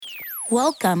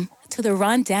Welcome to the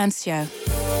Ron Dance Show.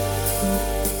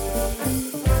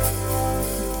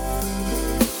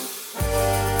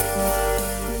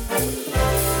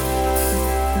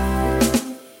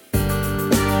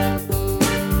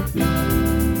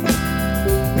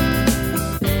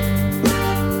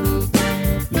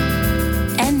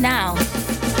 And now,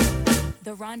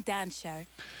 the Ron Dance Show.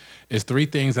 It's three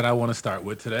things that I want to start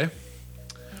with today.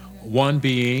 One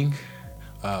being,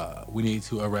 we need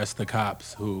to arrest the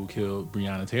cops who killed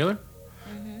Breonna Taylor.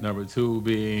 Number two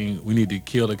being, we need to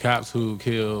kill the cops who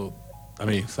killed, no,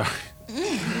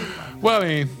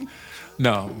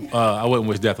 I wouldn't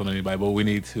wish death on anybody, but we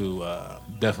need to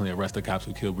definitely arrest the cops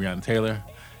who killed Breonna Taylor.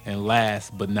 And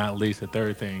last but not least, the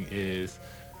third thing is,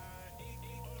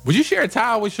 would you share a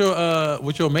towel with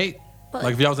your mate? But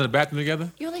like if y'all was in the bathroom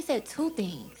together? you only said two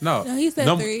things. No, he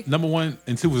said three. Number one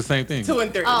and two was the same thing. 2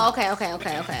 and 3. Oh,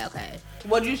 okay.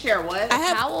 Would you share what? I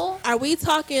have, Towel? Are we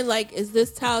talking like, is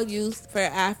this towel used for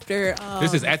after?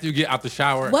 This is after you get out the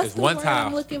shower. What's It's the one word towel.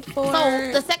 I'm looking for?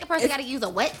 So the second person got to use a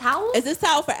wet towel? Is this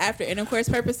towel for after intercourse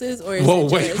purposes, or is Whoa,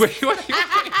 it wait.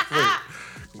 just...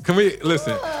 Can we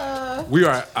listen? We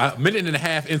are a minute and a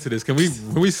half into this. Can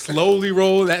we slowly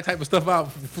roll that type of stuff out?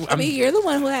 I mean, you're the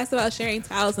one who asked about sharing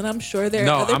towels, and I'm sure there are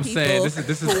no, other I'm people saying this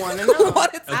is who wanted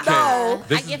to know.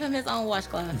 This I give him his own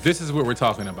washcloth. This is what we're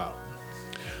talking about.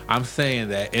 I'm saying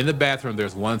that in the bathroom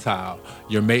there's one towel.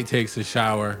 Your mate takes a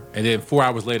shower, and then 4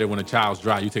 hours later, when the towel's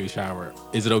dry, you take a shower.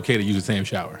 Is it okay to use the same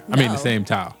shower? I mean, the same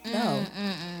towel. No.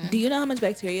 Do you know how much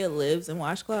bacteria lives in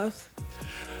washcloths?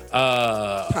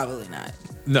 Probably not.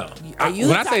 No. Are you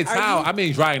when I the say are towel, you- I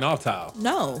mean drying off towel.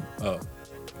 No. Oh.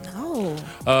 No.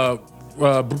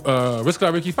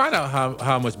 Ricky, find out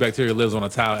how much bacteria lives on a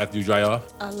towel after you dry off.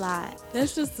 A lot.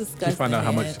 That's just disgusting. Can you find out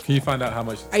how man. much? Can you find out how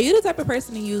much Are you the type of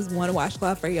person to use one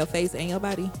washcloth for your face and your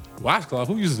body? washcloth?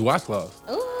 Who uses washcloths?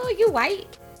 Ooh, you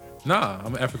white. Nah,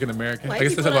 I'm African American. White I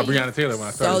guess that's people about don't Breonna Taylor when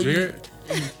I started. So You you- hear it?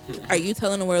 Are you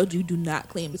telling the world you do not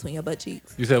clean between your butt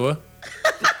cheeks? You said what?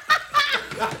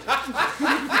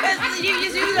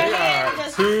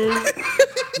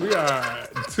 We are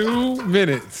 2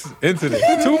 minutes into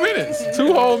this. 2 minutes.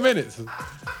 2 whole minutes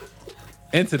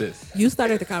into this. You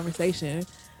started the conversation.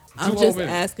 I'm whole just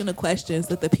minutes. asking the questions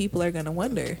that the people are gonna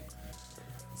wonder.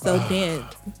 So then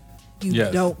you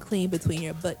Yes. don't clean between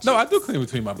your butt cheeks. No, I do clean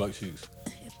between my butt cheeks.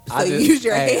 So you use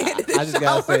your hand. in the I just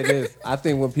gotta say shower. this. I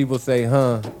think when people say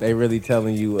they really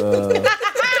telling you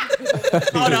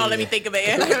Hold on, let me think of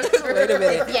it. Wait a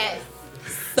minute. Yes.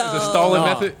 So, It's a stolen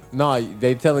method. no,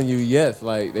 they telling you yes,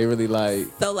 like they really like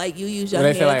so like you use your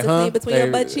When hand they say, like, to huh, clean between they-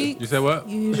 your butt cheeks? You said what?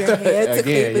 You use your hand to Again,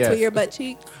 clean between yes. your butt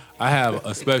cheeks? I have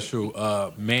a special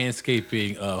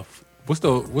manscaping. What's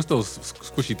those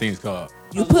squishy things called?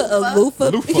 You put a loofah.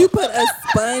 Loofah. You put a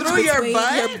sponge Through your between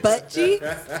butt? your butt cheeks?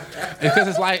 Because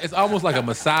it's almost like a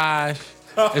massage.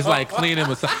 It's like cleaning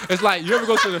massage. It's like you ever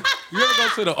go to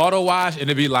the auto wash and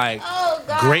it be like Oh,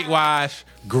 God. great wash,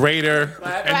 greater,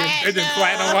 and then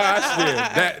platinum wash.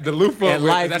 Yeah, that the loofah. in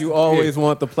life that's- you always yeah.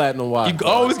 want the platinum wash. You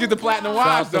always get the platinum wash.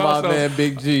 Shouts to my though, man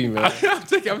Big G, man.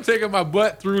 I'm taking my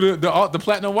butt through the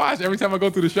platinum wash every time I go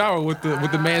through the shower with the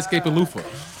manscaping loofah.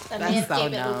 A That's so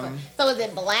manscaping dumb. loofah. So is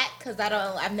it black? Because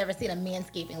I've never seen a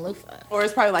manscaping loofah. Or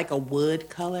it's probably like a wood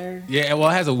color. Yeah, well,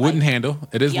 it has a wooden handle.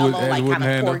 It is wood. Yellow, It has like a wooden kind of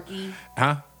handle. corky.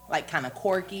 Huh? Like kind of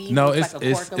corky. No, Looks it's like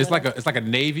a cork it's like little. it's like a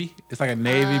navy. It's like a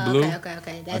navy blue.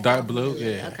 Okay. A dark blue,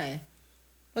 yeah. Okay.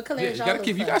 What color Yeah, is you your gotta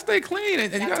loofah? you gotta stay clean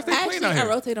and you gotta stay clean Actually, out I here.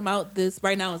 rotate them out. This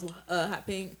right now is hot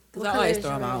pink because What I color always is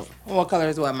throw them yours? out. What color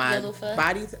is what my Your loofah?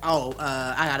 body's? Oh,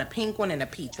 I got a pink one and a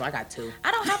peach one. I got two.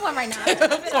 I don't have one right now.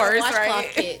 Of course,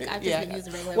 right? I've just been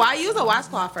using regular. Well, I use a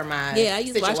washcloth for my Yeah, I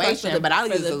use washcloth for situation, the- but I'll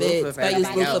for use the the loofah bits, for but I use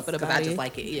everything loofah else for the 'cause I body. just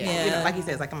like it. Yeah, Yeah. You know, like he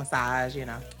says, like a massage. You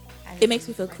know, It makes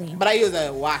me feel clean. but I use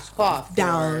a washcloth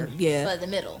Down, for- yeah. But the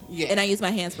middle. Yeah, And I use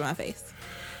my hands for my face.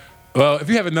 Well, if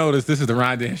you haven't noticed, this is the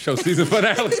Ron Dan Show season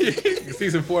finale,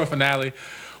 season 4 finale.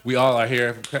 We all are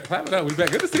here. Clap it up. We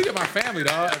back. Good to see you, my family,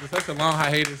 dog. After such a long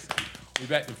hiatus, we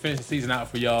back to finish the season out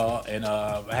for y'all. And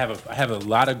I have a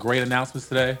lot of great announcements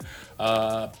today.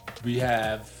 We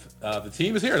have the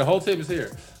team is here. The whole team is here.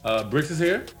 Bricks is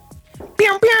here.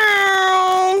 Pew,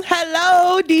 pew.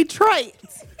 Hello, Detroit.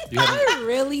 You have, I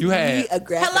really You had- need a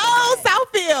graphic. Hello,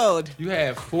 Southfield. you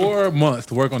had 4 months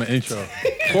to work on the intro.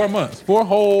 4 months. 4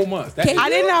 whole months. That Can is- I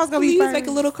didn't know I was gonna be please first. make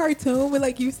a little cartoon with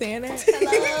like you saying that.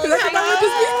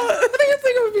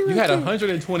 you had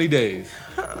 120 days,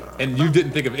 and you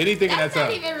didn't think of anything in that That's not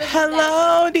time. even really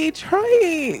Hello, Detroit.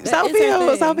 That is her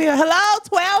Southfield, thing. Southfield. Hello,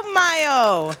 12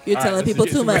 Mile. You're All telling right, people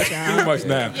this is too much, Too y'all. much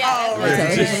now. Yeah, that's You're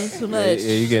telling right. people too Yeah, much.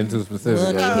 you're getting too specific.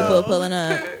 Look, people are pulling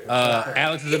up.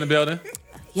 Alex is in the building.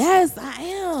 Yes, I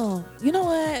am. You know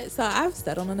what? So I've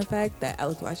settled on the fact that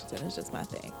Alex Washington is just my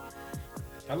thing.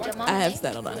 I like Your it. I have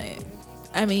settled on it.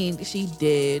 I mean, she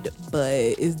did, but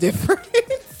it's different.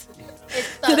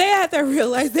 Today I had that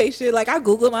realization. Like, I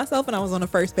Googled myself and I was on the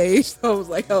first page. So I was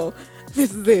like, oh,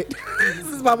 this is it. This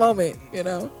is my moment, you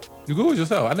know? You Google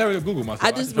yourself. I never Googled myself.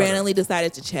 I just should try that. randomly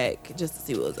decided to check just to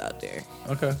see what was out there.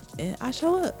 Okay. And I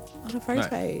show up on the first Nice.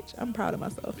 page. I'm proud of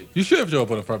myself. You should show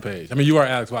up on the front page. I mean, you are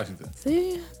Alex Washington.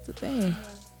 See? That's the thing.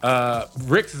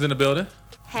 Rix is in the building.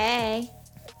 Hey.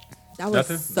 That was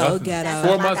Nothing? so Nothing? ghetto.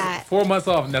 Four- my God. 4 months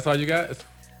off, and that's all you got?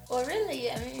 Well,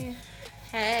 really, I mean,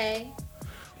 hey.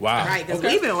 Wow. Right, because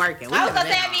Okay. we've been working. I was gonna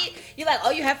say, I mean, you're like, oh,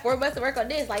 you have 4 months to work on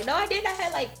this. Like, no, I didn't. I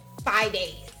had like 5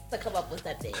 days to come up with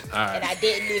something, right. and I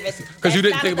didn't even. Because you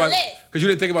didn't that's think not on about the list. because you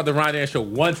didn't think about the Ron Dan show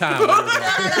one time. No. I'm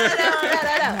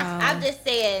just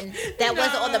saying that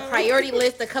wasn't on the priority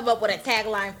list to come up with a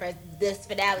tagline for this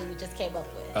finale we just came up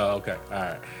with. Oh, okay. All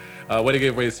right. Way to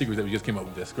give away the secrets that we just came up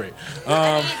with. That's great. They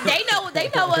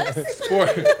know us.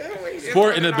 Sport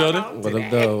in the building. What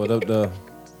up, though? What up, though?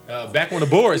 Back on the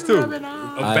boards too.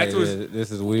 Back to his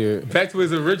This is weird. back to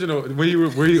his original when we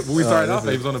started off.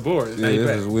 He was on the board. Now Yeah, you this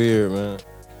back. is weird, man.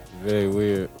 Very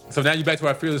weird. So now you back to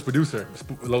our fearless producer,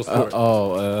 Low Sport.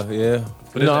 Yeah.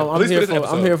 But at least for this episode.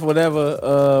 I'm here for whatever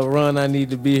run I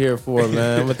need to be here for,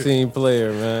 man. I'm a team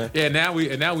player, man. Yeah, now we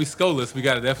scoleless. You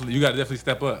gotta definitely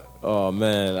step up. Oh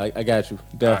man, I got you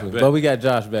definitely. bet. But we got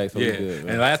Josh back, so Yeah. we good,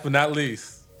 man. And last but not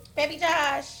least, Baby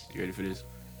Josh. You ready for this?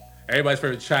 everybody's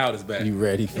favorite child is back. You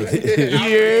ready for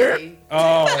it?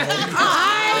 Oh,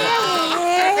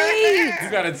 you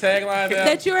got a tagline now?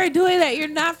 That you are doing that. You're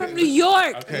not from New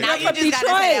York. Okay. Now you from just gotta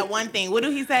say that Detroit. one thing. What do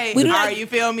he say? We do All not- right, you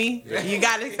feel me? You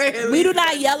gotta say it. We do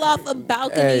not yell off of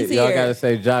balconies Hey, y'all here. gotta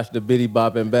say Josh the Biddy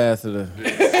Bop ambassador.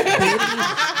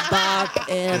 Bob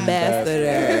Ambassador.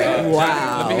 Let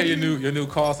Wow. me hear your new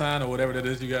call sign or whatever that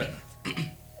is you got.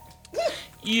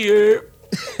 Yeah. You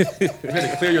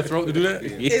had to clear your throat to do that?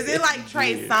 Is it like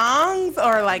Trey Songs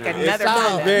or like another Sounds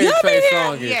person? very You Trey over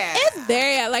Songz. Yeah. It's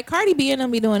very like Cardi B and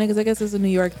them be doing it because I guess it's a New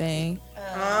York thing.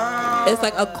 It's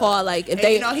like a call, like if And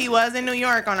they you know, he was in New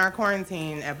York on our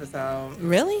quarantine episode.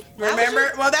 really.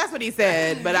 Remember? Well, that's what he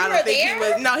said, but I were don't think there? he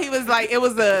was. No, he was like, it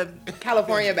was a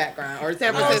California background or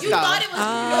San Oh, Francisco. you thought it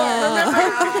was New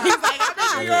York. He's like,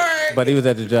 I'm in New York. But he was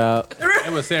at the job.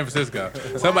 It was San Francisco.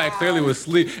 Somebody clearly was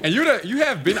asleep. And you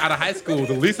have been out of high school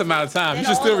the least amount of time. You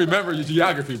should still remember your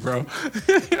geography, bro.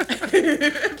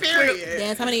 Period.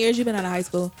 Dance. How many years you been out of high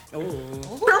school?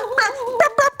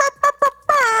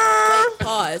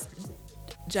 Pause.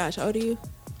 Josh, how old are you?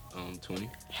 20.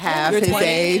 Half You're his 20.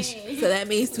 age. So that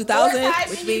means 2000, More time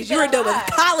which than means you you were been done with alive.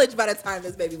 college by the time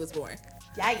this baby was born.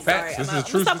 Yikes. Facts. This is a I'm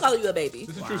true. gonna stop calling you a baby.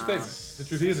 This is a true statement. The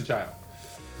truth, he is a child.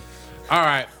 All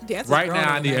right. Dance was Right grown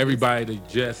now, I in need the 90s. everybody to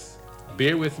just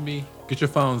bear with me. Get your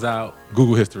phones out.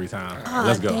 Google history time.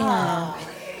 Let's go.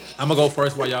 I'm gonna go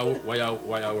first while y'all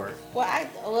work.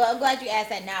 Well, I'm glad you asked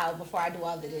that now before I do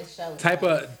all of this show.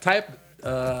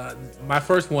 My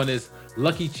first one is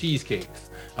Lucky Cheesecakes.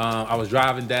 I was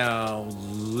driving down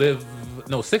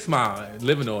 6 Mile in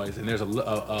Illinois, and there's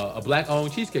a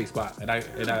black-owned cheesecake spot, and I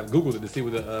googled it to see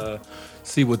what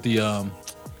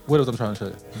was I'm trying to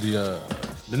show you?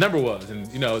 The number was, and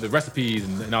the recipes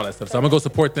and all that stuff. So I'm gonna go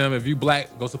support them. If you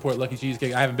black, go support Lucky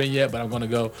Cheesecake. I haven't been yet, but I'm gonna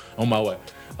go on my way.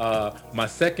 My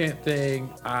second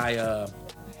thing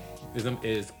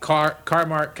is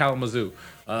Car-Mart Kalamazoo.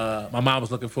 My mom was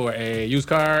looking for a used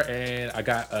car, and I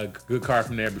got a good car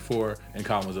from there before in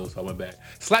Kalamazoo, so I went back.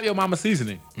 Slap Your Mama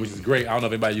seasoning, which is great. I don't know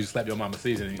if anybody used Slap Your Mama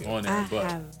seasoning on there, I but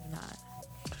have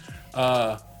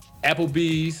not.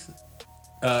 Applebee's,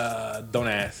 don't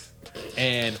ask,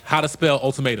 and How to Spell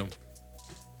Ultimatum.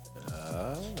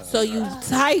 So you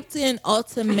typed in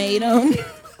ultimatum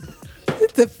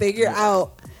to figure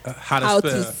out how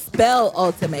to spell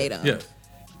ultimatum. Yes.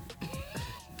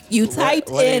 You typed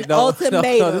Wait, in no,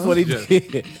 ultimatum. No, this is what he Yes.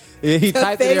 did. Yeah, he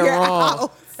typed it in figure wrong.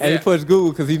 out. And Yeah. he pushed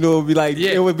Google because he knew it would be like,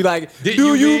 Yeah. it would be like, Did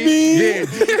do you mean? Yeah.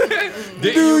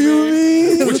 Do you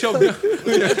mean? What's your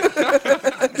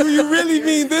Do you really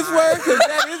mean this word? Because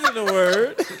that isn't a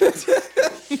word.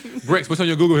 Bricks? What's on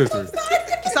your Google history?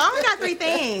 So I only got 3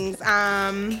 things.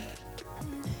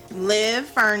 Liv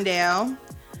Ferndale,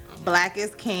 Black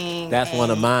is King. That's one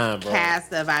of and mine, bro.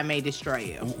 Cast of I May Destroy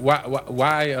You.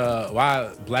 Why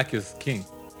Black is King?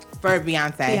 For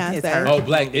Beyonce. It's Beyonce. her. Oh,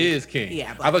 Black is King.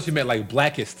 Yeah, I Black. thought you meant like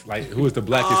blackest, like who is the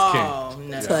blackest Oh,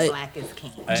 no, Tut. Black is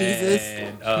King. king? Jesus.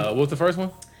 And what was the first one?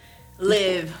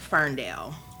 Liv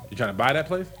Ferndale. You trying to buy that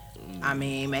place? I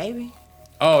mean, maybe.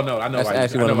 Oh no, I know. That's why you-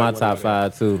 actually I one of know my why you top wanna go there.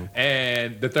 5 too.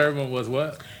 And the third one was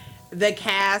what? The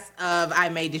cast of I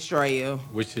May Destroy You,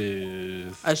 which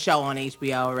is a show on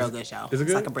HBO, a real good show. Is it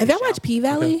good? It's like a Have British y'all show. watched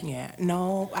P-Valley? Yeah.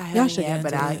 No, I Y'all haven't should yet,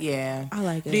 get but into it. I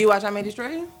like it. Do you watch I May Destroy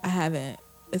You? I haven't.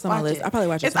 It's on my Watch list. it. I'll probably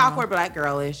watch it. It's tomorrow. awkward black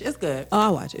girlish. It's good. Oh,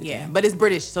 I'll watch it. Yeah, but it's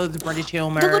British, so it's British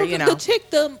humor.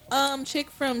 The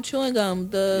chick from Chewing Gum.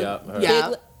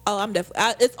 Yeah. Oh, I'm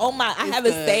definitely. It's on my. I It's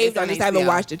haven't good. saved. It's I on just haven't HBO.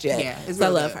 watched it yet. Yeah, it's so I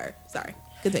real love good. her. Sorry.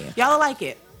 Continue. Y'all like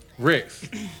it. Rick.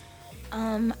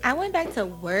 I went back to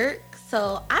work,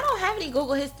 so I don't have any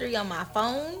Google history on my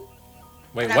phone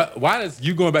Wait, Like what? Why does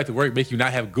you going back to work make you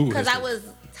not have Google? because I history?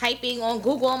 was typing on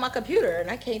Google on my computer and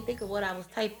I can't think of what I was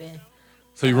typing.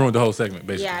 So you ruined the whole segment,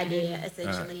 basically. Yeah, I did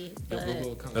essentially, but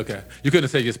Okay. You couldn't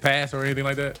say just pass or anything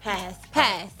like that. pass.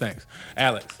 Thanks,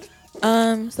 Alex.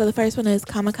 So the first one is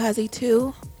Kamikaze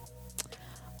 2.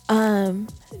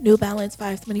 New Balance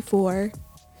 524.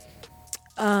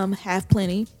 Have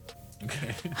Plenty.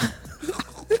 Okay.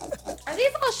 Are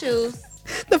these all shoes?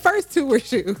 The first two were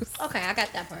shoes. Okay, I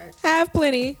got that part. Have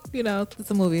Plenty. You know,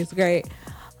 it's a movie. It's great.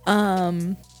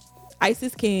 Ice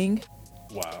is King.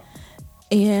 Wow.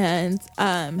 And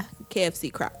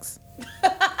KFC Crocs.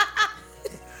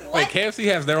 Wait, KFC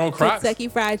has their own Crocs. Kentucky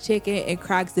Fried Chicken and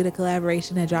Crocs did a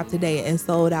collaboration that dropped today and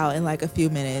sold out in like a few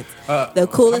minutes. How The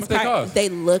much coolest they part, cost? they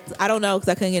looked, I don't know because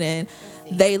I couldn't get in.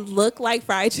 They look like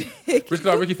fried chicken.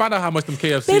 Ricky, find out how much them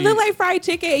KFC. They look like fried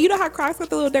chicken. You know how Crocs got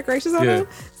the little decorations on Yeah. them?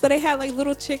 So they had like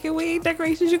little chicken wing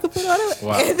decorations you could put on them.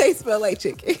 Wow. And they smell like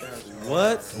chicken.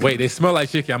 What? Wait, they smell like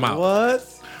chicken. I'm out. What?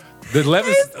 The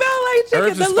 11 They smell like chicken.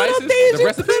 herbs The and little spices? things The you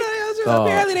recipe? put on your Oh,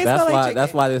 apparently they that's smell why. like chicken.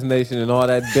 That's why this nation and all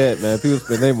that debt, man. People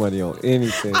spend their money on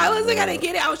anything. I wasn't man. gonna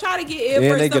get it. I was trying to get in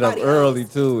for And they get up somebody early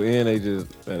else. too, and they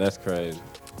just that's crazy.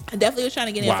 I definitely was trying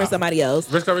to get in Wow. for somebody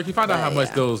else. Ricky, find out how But, much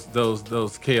yeah. those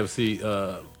KFC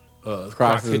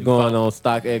Crocs is hitting going cost.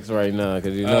 on StockX right now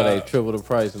because you know they triple the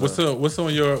price. What's now.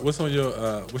 yours,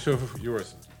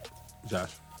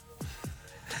 Josh?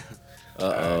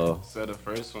 So the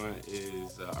first one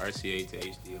is RCA to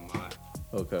HDMI.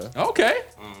 Okay. Okay.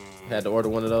 Had to order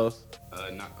one of those.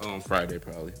 Not on Friday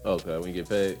probably. Okay, when you get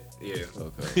paid. Yeah.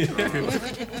 Okay.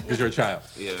 Because you're a child.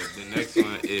 Yeah. The next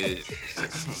one is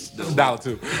 $1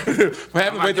 too. For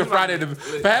having waited till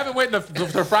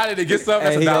Friday to get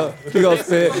something, Hey, that's he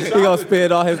 $1. gonna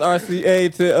spend all his RCA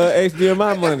to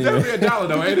HDMI money. man. Definitely $1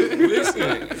 though, ain't it?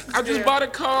 Listen, I just bought a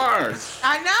car.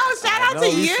 I know. Shout out know, to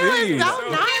we you. see. It's so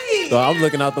nice. So I'm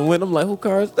looking out the window. I'm like, who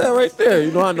car is that right there?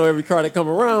 You know, I know every car that come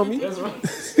around me.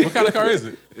 What kind of car is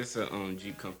it? It's a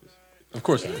Jeep Compass. Of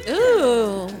course it is.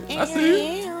 Ooh. I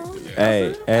see.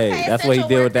 Hey, that's what he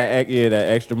did with that that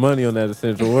extra money on that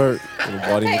essential work. And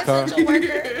bought him the car. Essential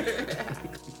worker.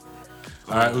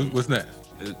 All right, what's next?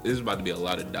 This is about to be a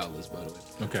lot of dollars, by the way.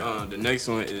 Okay. The next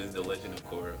one is The Legend of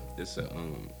Korra. It's a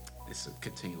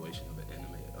continuation of an anime.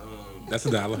 That's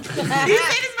 $1. You said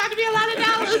it's about to be a lot of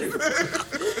dollars.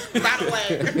 By the way.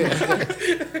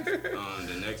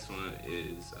 The next one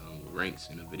is ranks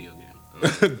in a video game.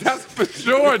 That's for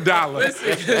sure $1.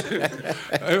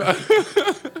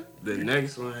 The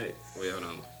next one. Wait, hold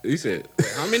on. You said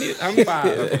how many? I'm 5.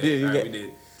 Okay, You all got- right, we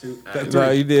did 2.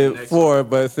 No, you did Next 4,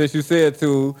 but since you said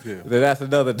 2, Yeah. then that's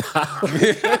another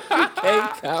 $1.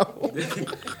 Can't count.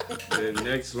 The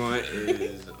next one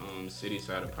is City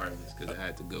Side Apartments because I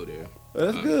had to go there.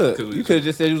 That's 'cause good. we- You could have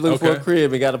just said you was looking for a Okay.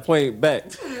 crib and got a point back.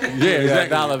 Yeah, You got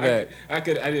exactly. $1 back. I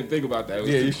didn't think about that. It was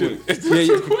Yeah, too you should.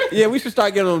 quick. Yeah, we should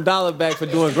start giving them $1 back for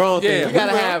doing grown Yeah, things.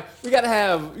 We gotta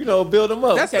have, build them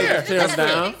up. That's we can't fair. just tear them That's a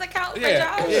down. savings account for Yeah, y'all.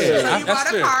 yeah. So you That's bought a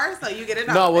fair. car, so you get it.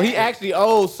 No, well, he actually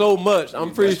owes so much.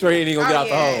 I'm pretty sure he ain't gonna get out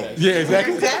the hole. Yeah,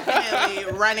 exactly. You're definitely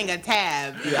running a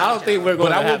tab. Yeah, I don't think we're But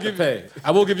gonna I will have to give pay.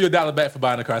 I will give you $1 back for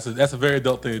buying a car. So that's a very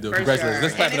adult thing to do. For Congratulations. sure.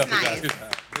 Let's clap And it up it's for you nice. guys. Good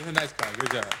job. It's a nice car.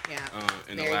 Good job. Yeah.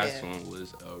 And the Very last good. one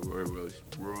was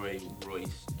Roy Royce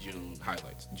Junior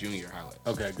highlights.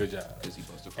 Okay, good job. Because he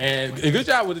posted. And good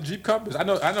job with the Jeep Compass. I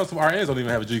know some RNs don't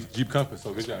even have a Jeep Compass,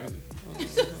 so good job.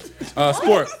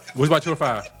 Sport. What's about your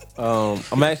 5?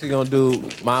 I'm actually gonna do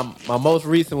my most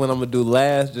recent one. I'm gonna do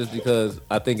last, just because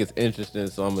I think it's interesting.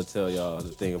 So I'm gonna tell y'all the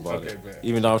thing about Okay, it. man.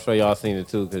 Even though I'm sure y'all seen it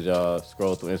too, because y'all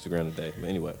scroll through Instagram today. But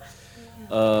anyway,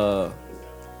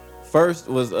 first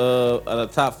was the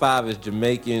top 5 is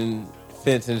Jamaican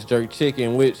Fenton's Jerk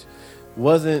Chicken, which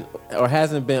wasn't or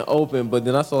hasn't been open. But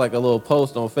then I saw like a little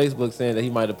post on Facebook saying that he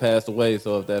might have passed away.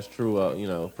 So if that's true,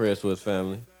 prayers to his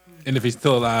family. And if he's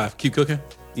still alive, keep cooking.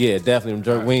 Yeah, definitely. Them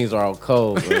jerk wings are all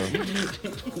cold, bro.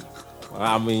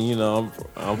 I mean, I'm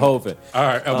hoping. All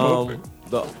right, I'm hoping.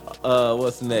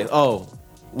 What's next? Oh,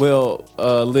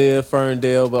 Live,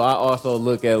 Ferndale, but I also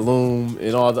look at Loom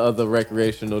and all the other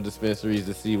recreational dispensaries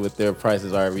to see what their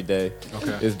prices are every day.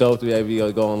 Okay. It's dope to be able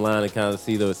to go online and kind of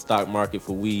see the stock market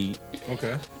for weed.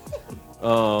 Okay.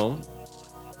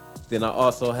 Then I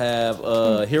also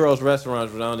have Heroes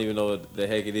Restaurants, but I don't even know what the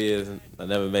heck it is. I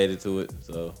never made it to it,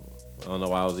 so I don't know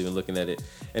why I was even looking at it.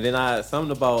 And then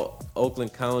something about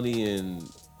Oakland County and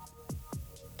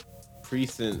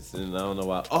precincts, and I don't know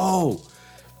why. Oh,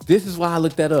 this is why I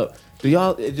looked that up. Do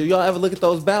y'all ever look at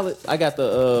those ballots? I got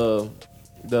the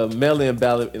mail-in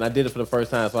ballot, and I did it for the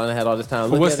first time, so I done had all this time.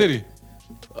 For what city?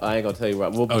 I ain't gonna tell you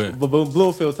right. Well, Okay.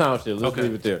 Bloomfield Township. Let's Okay.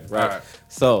 leave it there. Right. All right.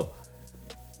 So,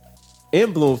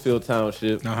 in Bloomfield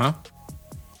Township,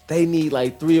 they need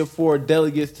like 3 or 4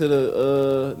 delegates to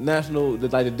the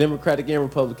the Democratic and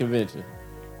Republican convention.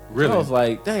 Really? So I was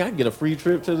like, dang, I can get a free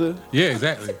trip to the. Yeah,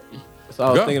 exactly. So I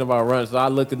was Go. thinking about running. So I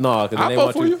looked at I'll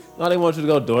vote for you. No, they want you to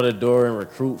go door to door and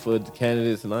recruit for the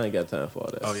candidates, and I ain't got time for all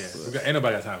that. Oh yeah, ain't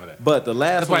nobody got time for that. But the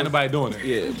last That's why one, ain't nobody doing it.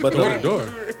 yeah. But Door to door.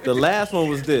 the last one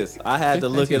was this. I had to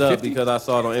look it up 1950? because I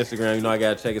saw it on Instagram. You know, I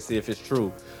gotta check and see if it's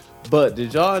true. But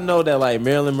did y'all know that like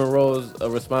Marilyn Monroe is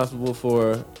responsible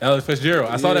for? Ella Fitzgerald.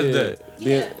 I saw that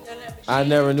today. I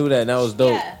never knew that. And that was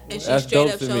dope. Yeah. And she That's straight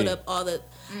dope up to showed me. up all the.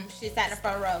 She sat in the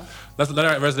front row. Let's let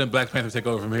our resident Black Panther take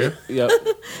over from here. Yep.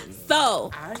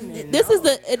 So I didn't this know. is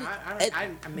the.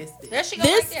 I missed it. There she goes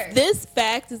right there. This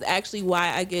fact is actually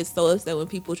why I get so upset when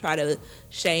people try to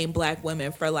shame Black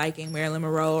women for liking Marilyn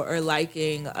Monroe or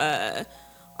liking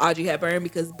Audrey Hepburn,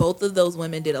 because both of those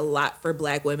women did a lot for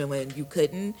Black women when you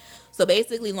couldn't. So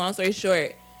basically, long story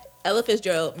short, Ella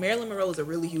Fitzgerald, Marilyn Monroe was a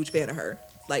really huge fan of her,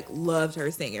 like loved her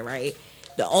singing, right?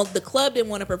 The club didn't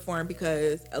want to perform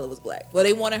because Ella was Black. Well,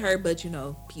 they wanted her, but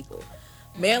people.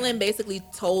 Marilyn basically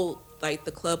told like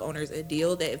the club owners a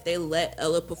deal that if they let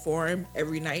Ella perform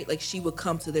every night, like she would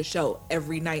come to the show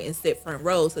every night and sit front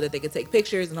row so that they could take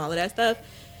pictures and all of that stuff.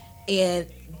 And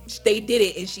they did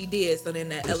it, and she did. So then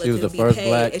that Ella She was could the be first paid,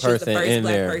 Black and she was the person first in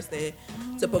Black there. person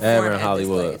to perform Ever in at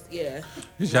Hollywood. this place. Yeah.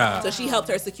 Good job. So she helped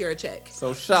her secure a check,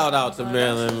 So shout out to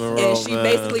Marilyn Monroe. and she man.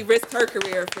 basically risked her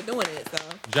career for doing it. So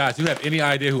Josh, you have any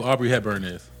idea who Aubrey Hepburn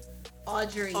is?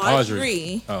 Audrey.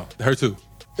 Audrey, Oh, her too.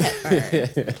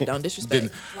 don't disrespect.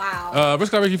 Didn't. Wow.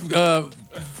 Rick,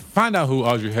 find out who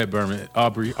Audrey Hepburn is.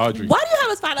 Audrey. Why do you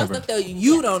have us find out stuff that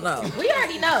you don't know? We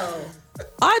already know.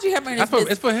 Audrey Hepburn is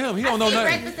It's for him. He don't know see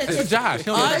nothing. breakfast at It's Josh. He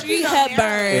don't know nothing. Audrey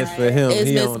Hepburn It's for him. is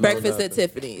He Miss don't know Breakfast nothing. at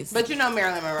Tiffany's. But you know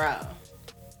Marilyn Monroe.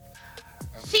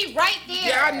 She right there.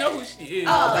 Yeah, I know who she is.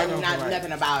 But not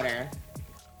nothing about her.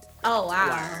 Oh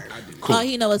wow. Cool. All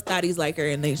he knows is thotties like her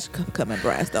and they just come and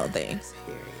brass on things.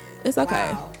 It's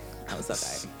okay. Wow. That was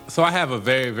okay. So I have a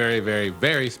very, very, very,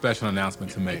 very special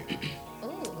announcement to make.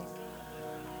 Ooh.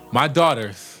 My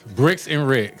daughters, Bricks and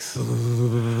Ricks,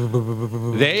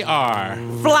 they are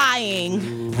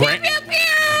Flying. brand-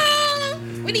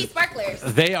 We need sparklers.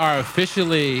 they are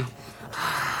officially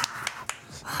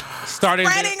starting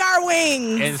Spreading our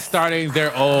wings.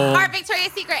 their own Our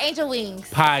Victoria's Secret Angel Wings.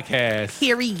 podcast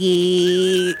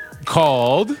Period.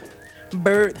 called. The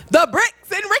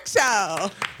Bricks and Rick Show.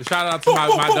 Shout out to my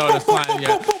daughters flying.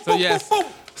 Yeah. So yes,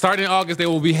 starting in August, they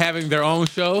will be having their own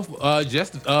show.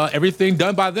 Just everything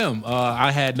done by them.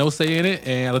 I had no say in it,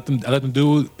 and I let them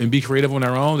do and be creative on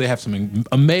their own. They have some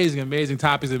amazing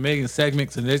topics, amazing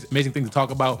segments, and there's amazing things to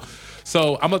talk about.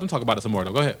 So I'm gonna let them talk about it some more.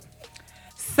 Though, go ahead.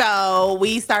 So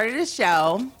we started a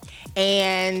show,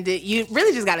 and you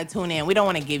really just got to tune in. We don't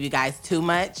want to give you guys too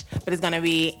much, but it's going to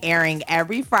be airing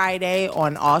every Friday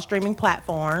on all streaming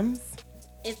platforms.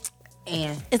 It's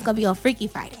And gonna be on Freaky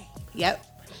Friday. yep.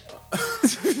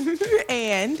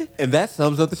 and And that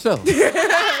sums up the show. period.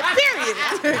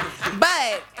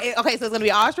 But okay, so it's gonna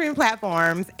be all streaming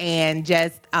platforms, and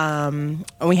just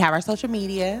we have our social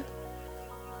media.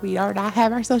 We do not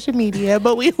have our social media,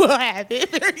 but we will have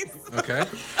it very soon. Okay.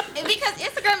 And because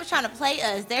Instagram is trying to play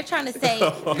us, they're trying to say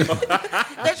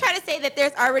that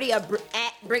there's already at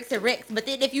Bricks and Ricks, but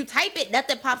then if you type it,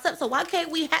 nothing pops up. So why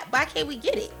can't we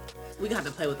get it? We got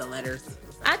to play with the letters.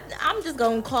 I'm just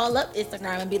gonna call up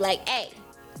Instagram and be like, hey,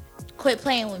 quit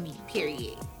playing with me,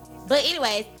 period. But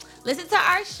anyways, listen to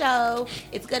our show.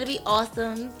 It's gonna be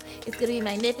awesome. It's gonna be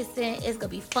magnificent. It's gonna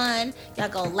be fun. Y'all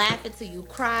gonna laugh until you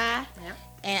cry. Yep.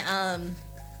 And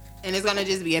And it's gonna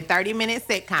just be a 30-minute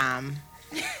sitcom.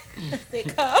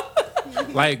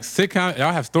 Like sitcom,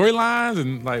 y'all have storylines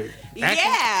and like. Yeah,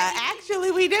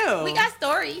 actually we do. we got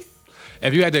stories.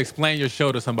 If you had to explain your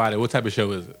show to somebody, what type of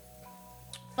show is it?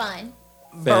 Fun.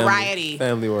 Variety.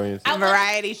 Family oriented. A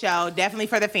variety show, definitely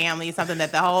for the family. Something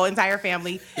that the whole entire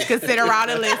family can sit around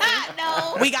and listen.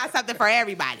 No. We got something for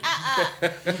everybody. No,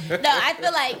 I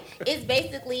feel like it's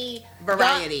basically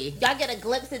Variety. Y'all get a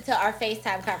glimpse into our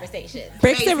FaceTime conversation.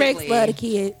 Bricks and Ricks Basically. love the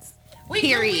kids.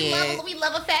 Period. We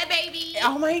love a fat baby.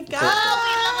 Oh my God. Oh,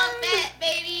 we love a fat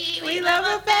baby. We love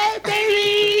a fat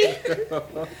baby.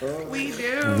 We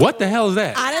do. What the hell is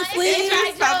that? Honestly, It's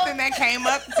just something that came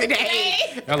up today.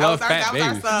 I love That was fat our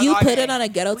babies. song you all put day. it on a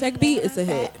ghetto tech beat, it's a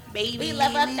hit. Baby, We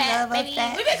love a fat love a baby.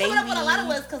 fat We've been coming up with a lot of baby.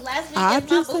 ones because last week I'm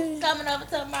it's my just boots saying. coming over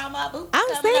to my boots. I'm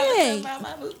coming over to saying.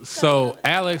 my boots So coming over.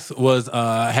 Alex was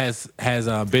has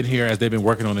been here as they've been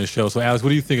working on this show. So Alex, what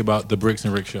do you think about the Bricks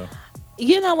and Rick show?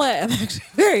 You know what? I'm actually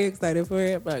very excited for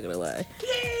it. I'm not gonna lie,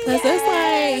 because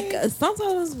it's like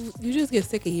sometimes you just get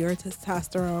sick of your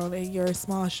testosterone and your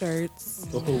small shirts.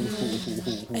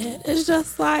 And it's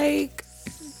just like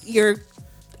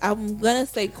I'm gonna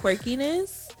say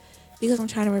quirkiness because I'm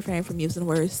trying to refrain from using the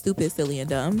words stupid, silly, and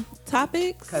dumb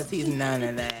topics. Because he's none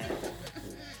of that.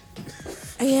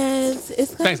 And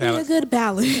it's gonna Thanks, be Alex. a good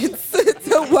balance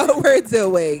to what we're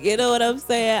doing. You know what I'm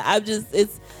saying?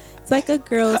 It's like a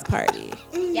girls' party.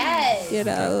 Yes. You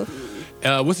know.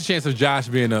 What's the chance of Josh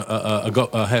being a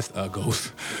ghost,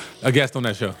 a guest on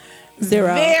that show?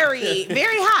 0. Very,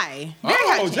 very high. Very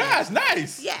high chance. Josh,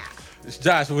 nice. Yeah.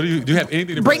 Josh, what do you have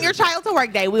anything to Bring your child to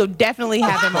work day. We'll definitely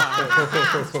have him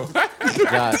on.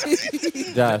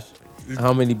 Josh,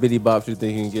 how many bitty bops you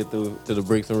think you can get through to the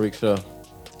Bricks and Rick show?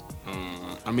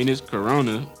 I mean, it's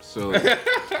Corona, so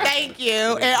Thank you.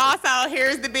 And also,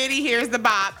 here's the biddy, here's the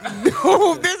bop.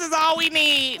 This is all we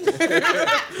need.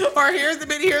 Or here's the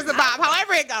biddy, here's the bop.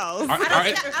 However it goes.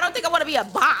 I don't think I want to be a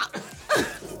bop.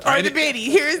 Or the biddy.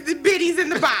 Here's the biddies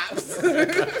and the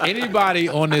bops. Anybody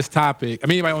on this topic,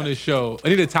 anybody on this show,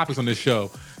 any of the topics on this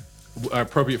show are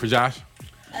appropriate for Josh?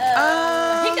 He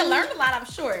can learn a lot, I'm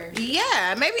sure.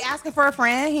 Yeah, maybe asking for a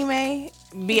friend. He may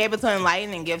be able to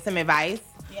enlighten and give some advice.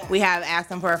 Yeah. We have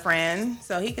asked him for a friend,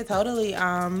 so he could totally.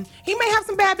 He may have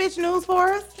some bad bitch news for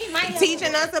us. He might have.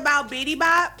 Teaching us about biddy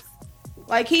bops.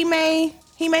 Like he may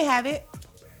have it.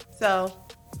 So,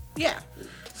 yeah.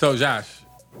 So Josh,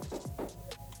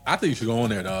 I think you should go on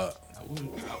there, dog.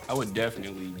 I would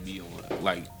definitely be on.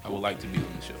 Like, I would like to be on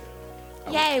the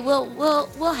show. Yay,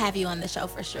 we'll have you on the show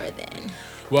for sure then.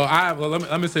 Well,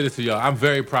 let me say this to y'all. I'm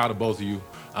very proud of both of you.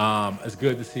 It's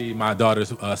good to see my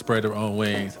daughters spread their own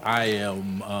wings. I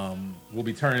am. Will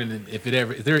be turning. If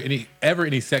there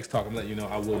any sex talk, I'm letting you know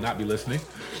I will not be listening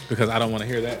because I don't want to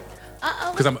hear that.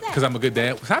 Because I'm a good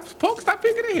dad. Stop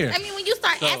peeking in here. I mean, when you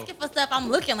start So- asking for stuff, I'm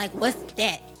looking like, what's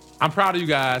that? I'm proud of you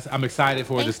guys. I'm excited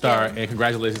for it to Thank start, you. and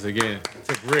congratulations again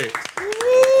to Rick.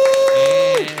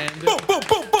 And Boom, boom,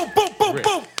 boom, boom, boom, boom, Rick.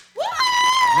 boom.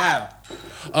 Now,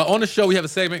 on the show, we have a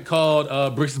segment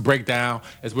called Bricks Breakdown.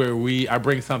 It's where I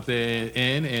bring something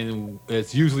in, and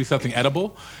it's usually something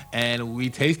edible, and we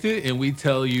taste it, and we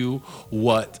tell you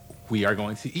what we are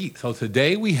going to eat. So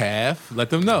today we have, let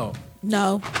them know.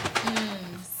 No.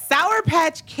 Sour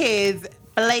Patch Kids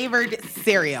flavored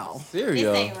cereal.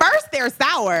 Cereal. This ain't First they're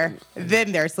sour,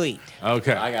 then they're sweet.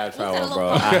 Okay. I gotta try What's that one,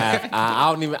 bro.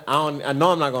 little I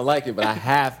know I'm not gonna like it, but I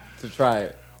have to try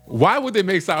it. Why would they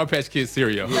make Sour Patch Kids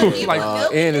cereal? like,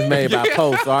 And it's made by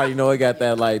Post, so I already know it got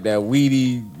that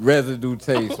weedy residue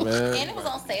taste, And man. it was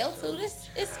on sale too.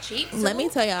 It's cheap. Let me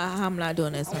tell y'all how I'm not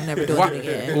doing this. I'm never doing why? it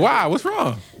again. Why? What's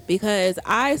wrong? Because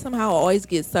I somehow always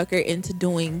get suckered into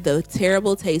doing the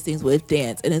terrible tastings with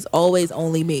dance, and it's always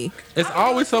only me. It's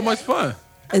always so much fun.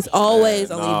 It's always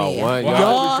No, only me. one- Why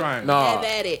Y'all are we trying? No. have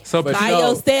at it. So, but by you know-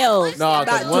 yourselves. No, Not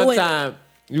because one doing it. time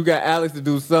you got Alex to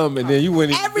do something, and then you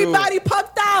went. Everybody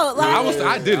pumped out. Like,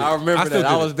 I did it. I remember still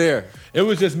that. I did was it. there. It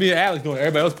was just me and Alex doing it.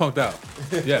 Everybody else punked out.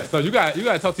 Yeah. So you got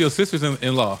to talk to your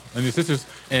sisters-in-law and your sisters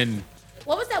and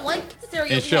What was that one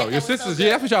cereal? in show. Your sisters,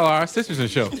 yeah, that's what y'all are. Sisters in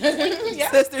show.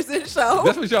 sisters in show.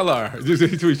 That's what y'all are.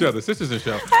 Just to each other. Sisters in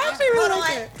show. I actually really Hold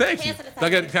like on. it. Thank you. Can I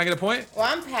get a point? Well,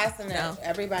 I'm passing it. No.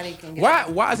 Everybody can get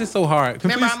Why is it so hard?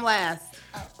 Remember, I'm last.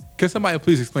 Can somebody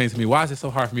please explain to me why is it so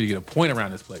hard for me to get a point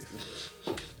around this place?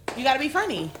 You gotta be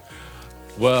funny.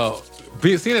 Well,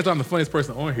 seeing as I'm the funniest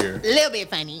person on here, A little bit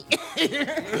funny.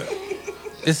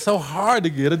 it's so hard to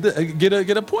get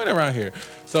a point around here.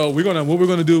 So what we're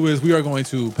gonna do is we are going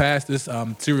to pass this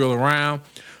cereal around.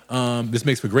 This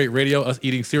makes for great radio, us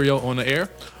eating cereal on the air.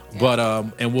 But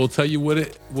and we'll tell you what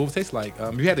it tastes like.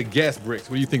 You had to guess, Bricks.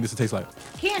 What do you think this will taste like?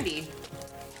 Candy.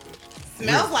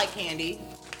 Smells like candy.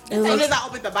 It As soon looks- as I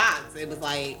opened the box, it was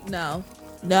like, No.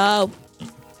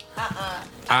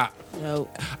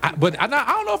 But I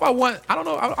don't know if I want. I don't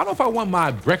know if I want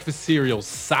my breakfast cereal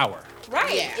sour.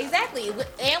 Right, Yeah. exactly.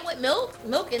 And with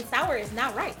milk and sour is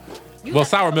not right. You Well, gotta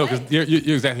sour throw milk it is away.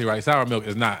 you're exactly right. Sour milk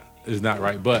is not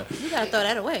right, but You gotta throw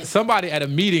that away. somebody at a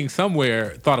meeting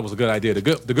somewhere thought it was a good idea. The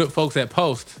good folks at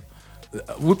Post.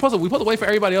 We supposed to wait for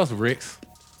everybody else, Ricks.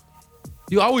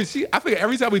 I figure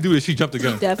every time we do this, she jumped the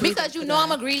gun. Definitely. Because you know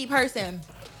I'm a greedy person.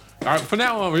 All right, from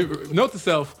now on, note to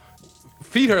self: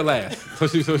 feed her last, so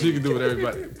she can do with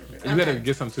everybody. You better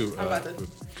get some too.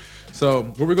 So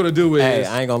what we're gonna do is Hey,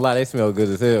 I ain't gonna lie, they smell good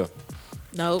as hell.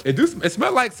 Nope. it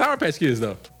smells like Sour Patch Kids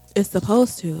though. It's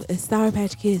supposed to. It's Sour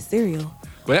Patch Kids cereal.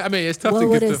 But I mean, it's tough What to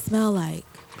would get it smell like?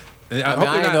 I I mean, hope I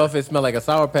they're didn't know if it smelled like a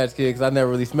Sour Patch Kid because I never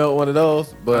really smelled one of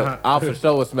those. But I for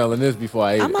sure was smelling this before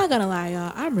I ate I'm it. not gonna lie,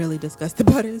 y'all. I'm really disgusted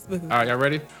by this. All right, y'all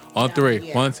ready? On three.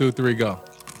 Yeah. 1, 2, 3, go.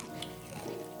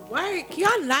 Why?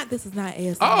 Y'all not. This is not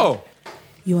ASMR. Oh,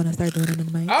 You want to start doing it in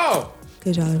the mic? oh.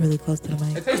 Because y'all are really close to the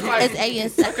mic. It tastes like.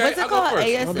 It's AS. Okay, What's I'll it go called? first.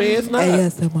 I mean, it's not.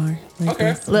 ASMR. Like Okay.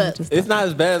 this. Look. Just- It's not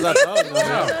as bad as I thought. It was.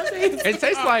 No. It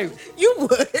tastes like. You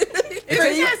would.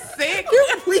 You're just sick.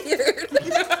 You're weird.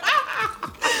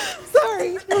 Sorry.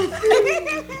 You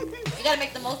gotta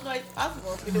make the most noise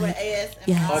possible if you're doing AS.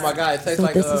 Yes. Oh my god, it tastes So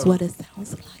like. this is what it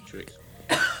sounds like. Tricks.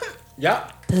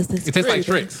 Yeah. Does this? It tastes like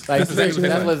tricks. Like That's tricks. exactly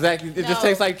That's what what it exactly. It just No.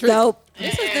 tastes like tricks. Nope.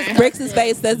 This is disgusting. Bricks'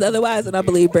 face says otherwise, and I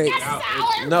believe Bricks.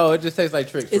 No, it just tastes like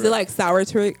tricks. Is for it real. like sour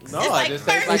tricks? No, Like it just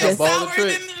tastes first like a it's bowl sour of and then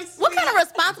tricks. it's What sweet. kind of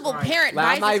responsible parent Like,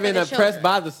 buys I'm not this even for the impressed children?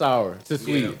 by the sour to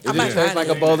sweet. Yeah. It I'm just tastes like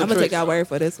a bowl I'm of gonna take tricks. y'all word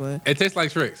for this one. It tastes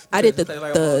like tricks. I did the tastes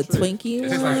like a bowl of tricks. Twinkie It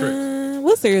tastes like tricks. one.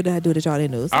 What cereal did I do that y'all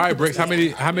didn't do? All right, Bricks. How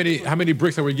many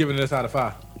bricks are we giving this out of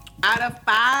 5? Out of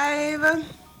 5,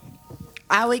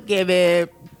 I would give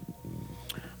it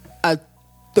a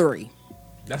 3.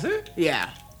 That's it. Yeah.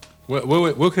 What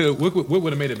would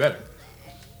have made it better?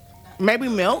 Maybe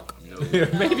milk. No,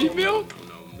 Maybe milk.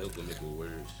 no, milk will make it worse.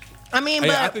 I mean, Hey,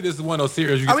 I but think this is one of those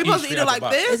cereals you are can we supposed to straight eat it out the like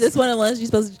box. Is this? this one of the ones you're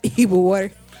supposed to eat with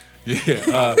water?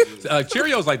 Yeah.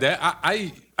 Cheerios like that.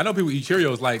 I know people eat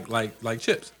Cheerios like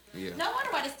chips. Yeah. No wonder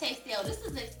why this tastes stale. This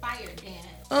is expired, Dan.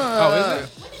 Oh, is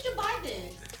it? When did you buy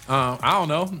this? I don't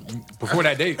know. Before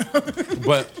that date,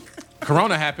 but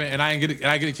Corona happened and I didn't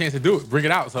get a chance to do it, bring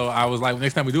it out. So I was like,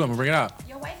 next time we do it, I'm gonna bring it out.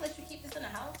 Your wife let you keep this in the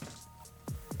house?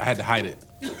 I had to hide it.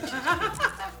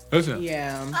 Listen,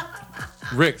 Yeah.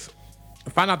 Ricks,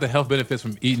 find out the health benefits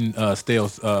from eating stale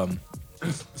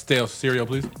cereal,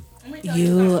 please.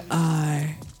 You are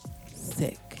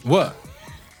sick. What?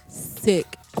 Sick.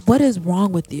 What is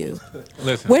wrong with you?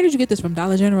 Listen. Where did you get this from?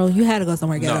 Dollar General? You had to go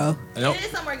somewhere ghetto. No. It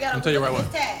is somewhere ghetto. I'll tell you right Look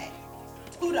what. at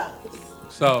this tag.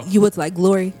 $2. So You went to like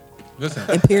Glory, listen.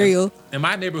 Imperial, In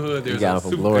my neighborhood, there's got a, it from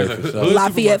super, Glory there's a for sure. hood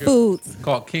Lafayette supermarket Foods.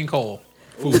 called King Cole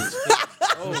Foods.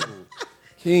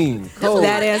 King Cole.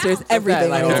 That answers everything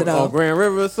like I need to on know. Grand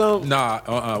River or something.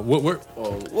 Nah, Woodward.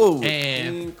 Oh, whoa.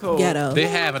 And King Cole. Ghetto. They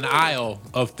have an aisle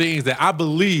of things that I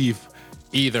believe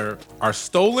either are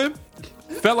stolen,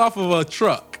 fell off of a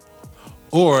truck,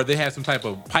 or they have some type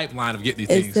of pipeline of getting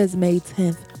these It things. says May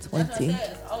 10th, 20.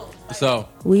 So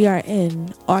We are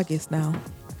in August now.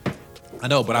 I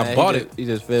know, but I Man, bought he it. just- He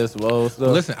just fed some old stuff.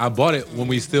 Listen, I bought it when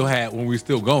we still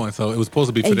going, so it was supposed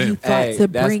to be for And you them. thought Hey, to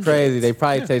that's bring crazy. it. They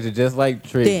probably tasted just like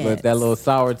tricks, but that Dance. little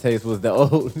sour taste was the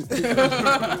old.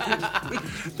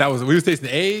 We was tasting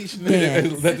age.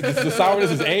 Yes. The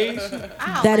sourness is age.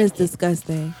 That is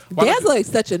disgusting. Why Dan's would you- like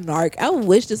such a narc. I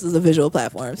wish this was a visual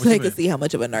platform so What I you could mean? see how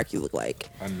much of a narc you look like.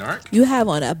 A narc? You have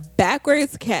on a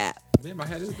backwards cap, Man, my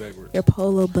hat is backwards. your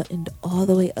polo buttoned all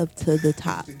the way up to the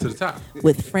top To the top.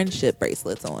 with friendship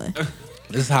bracelets on.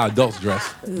 This is how adults dress.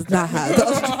 This is not how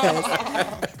those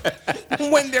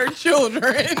dress. When they're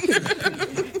children.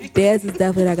 Daz is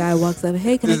definitely that guy who walks up.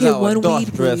 Hey, can This I is get how one adults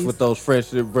weed, dress please? with those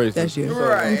friendship bracelets. That's you.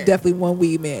 Right. You're definitely one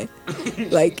weed man.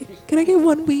 Like, can I get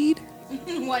one weed?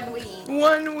 One weed.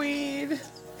 One weed.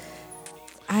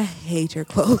 I hate your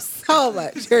clothes so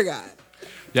much. Dear God.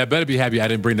 Yeah, I better be happy I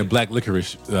didn't bring the black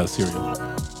licorice cereal.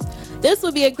 This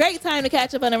would be a great time to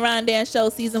catch up on the Ron Dan Show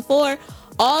Season 4.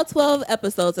 All 12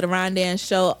 episodes of the Ron Dan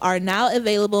Show are now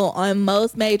available on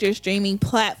most major streaming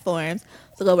platforms.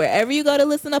 So go wherever you go to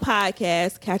listen to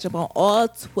podcasts, catch up on all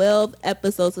 12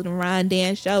 episodes of the Ron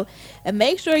Dan Show, and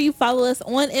make sure you follow us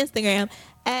on Instagram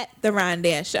at the Ron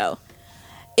Dan Show.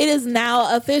 It is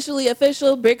now officially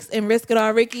official. Bricks and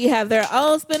Riskadar Ricky have their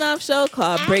own spinoff show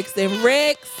called Bricks and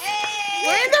Ricks.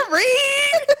 We're in the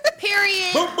read.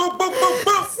 Period.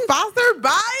 Sponsored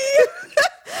by.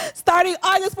 Starting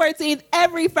August 14th,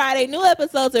 every Friday, new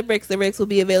episodes of Bricks and Ricks will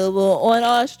be available on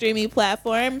all streaming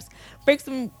platforms. Bricks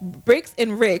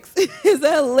and Ricks is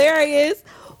a hilarious,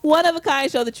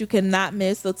 one-of-a-kind show that you cannot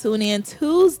miss. So tune in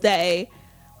Tuesday.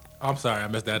 I'm sorry, I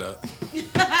messed that up.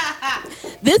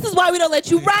 This is why we don't let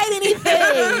you write anything.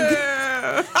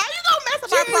 How you gonna mess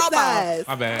up our promo? Jesus.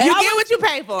 My bad. You get what you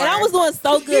pay for. And I was doing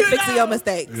so good fixing your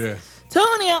mistakes. Yeah.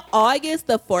 Tune in August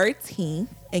the 14th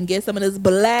and get some of this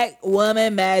black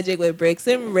woman magic with Bricks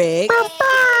and Rick.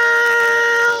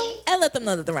 And let them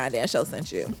know that the Ron Dan Show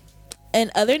sent you. In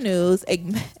other news,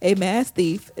 a mass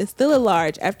thief is still at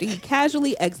large after he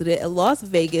casually exited a Las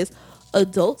Vegas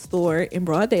adult store in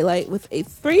broad daylight with a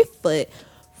 3-foot,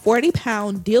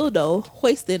 40-pound dildo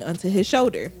hoisted onto his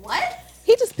shoulder. What?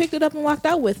 He just picked it up and walked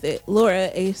out with it, Laura,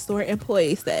 a store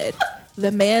employee, said.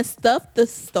 The man stuffed the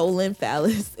stolen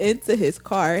phallus into his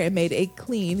car and made a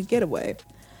clean getaway.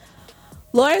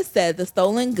 Laura said the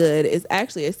stolen good is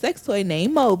actually a sex toy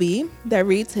named Moby that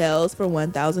retails for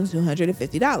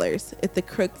 $1,250. If the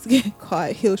crooks get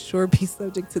caught, he'll sure be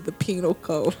subject to the penal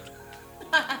code.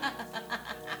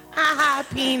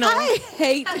 Penal. I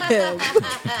hate him.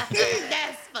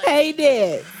 That's funny. Hate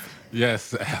it.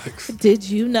 Yes, Alex. Did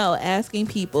you know asking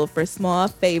people for small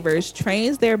favors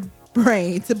trains their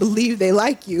brain to believe they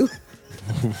like you?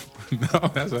 No,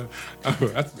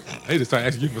 they just start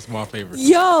asking you for small favors.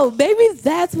 Yo, maybe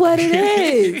that's what it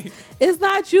is. It's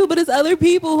not you, but it's other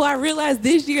people who I realized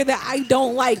this year that I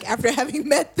don't like after having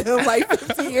met them like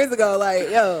 15 years ago. Like,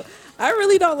 yo, I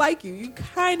really don't like you. You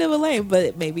kind of a lame,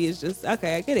 but maybe it's just,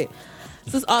 okay, I get it.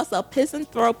 This is also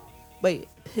pisanthrophobia?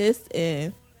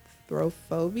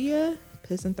 Pisanthrophobia?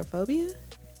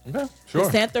 Okay, sure.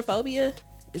 Pisanthrophobia?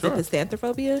 Is Sure. it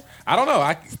pisanthrophobia? I don't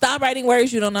know. Stop writing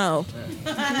words you don't know.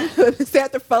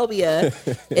 Pisanthrophobia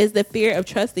is the fear of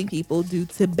trusting people due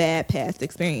to bad past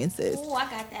experiences. Ooh, I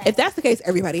got that. If that's the case,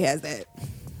 everybody has that.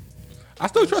 I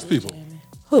still trust people.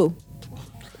 Who?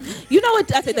 You know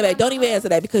what? I take that back. Don't even answer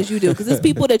that because you do. Because it's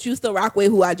people that you still rock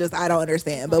with who I don't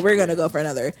understand. But we're gonna go for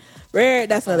another.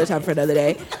 That's another time for another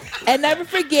day. And never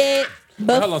forget.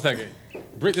 Hold on a second.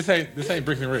 This ain't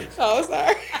Bricks and Ricks. Oh,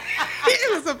 sorry.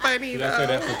 It was so funny. Did I say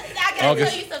that? I gotta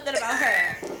August. tell you something about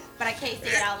her, but I can't say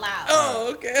it out loud. Oh,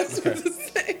 okay. I was supposed to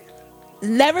say.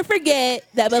 Never forget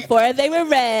that before they were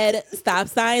red, stop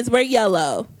signs were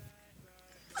yellow.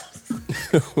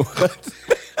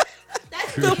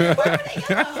 That's stupid. Why were they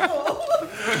yellow?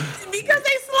 Because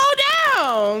they slow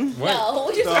down. What?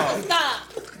 No, you're supposed to stop.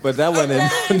 But that wasn't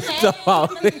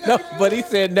no, but he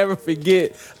said never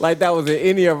forget, like that was in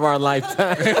any of our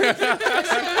lifetime.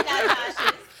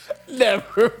 Never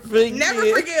forget. Never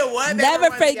forget what.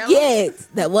 Never forget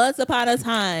that once upon a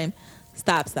time,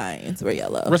 stop signs were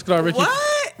yellow. Rick Richie.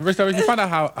 What? Rick Richie, you find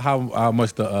out how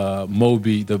much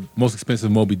the most expensive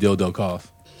Moby dildo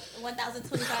costs. I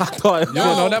 1,025. thought You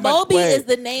don't know that much? Moby Wait, is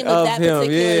the name of that him,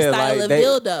 particular yeah, style like of they-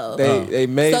 dildo. They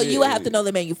made So it. you would have to know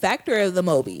the manufacturer of the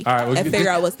Moby All right, well, and figure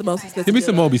out what's the most expensive. Give me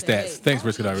some dildo. Moby stats. Thanks,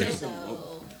 Rick Richie. Give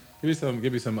me some. Moby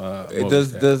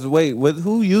stats. Wait,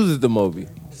 who uses the Moby?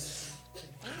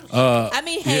 I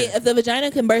mean, hey, if the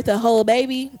vagina can birth a whole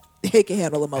baby, it can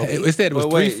handle a Moby. It said it was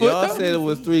But 3 wait, foot. y'all though? said it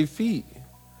was 3 feet.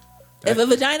 If a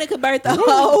vagina can birth a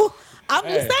whole, I'm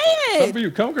Hey, just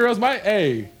saying. Come girls might.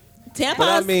 Hey, Tampons, But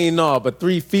I mean, no, but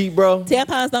 3 feet, bro.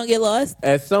 tampons don't get lost.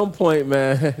 At some point,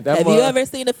 man. That Have you ever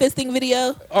seen a fisting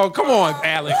video? oh come on,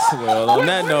 Alex. Well, on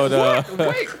that note,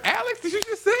 Wait, Alex, did you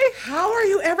just say? How are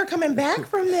you ever coming back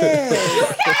from this?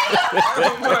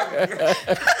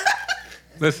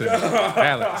 Listen,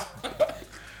 Alex.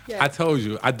 I told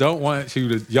you I don't want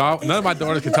you to. Y'all, none of my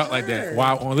daughters can talk like that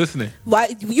while on listening.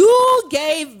 Why you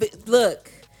gave? Look,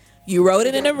 you wrote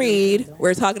it in a read.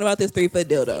 We're talking about this 3-foot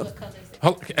dildo.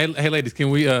 Hey, ladies,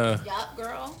 can we? Yup,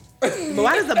 girl. But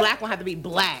why does the black one have to be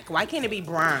black? Why can't it be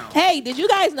brown? Hey, did you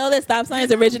guys know that stop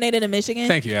signs originated in Michigan?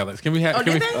 Thank you, Alex. Can we have? Oh,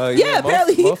 Can we, did they? Yeah,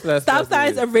 apparently most of that stop stuff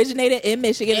signs is- originated in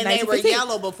Michigan And in they were 1915.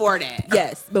 yellow before that.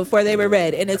 Yes, before they were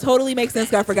red, and it totally makes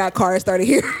sense. 'Cause I forgot cars started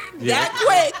here. Yeah.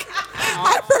 That quick.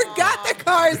 I forgot the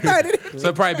cars started. so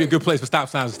it'd probably be a good place for stop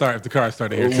signs to start if the car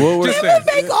started here. What was- Just It saying.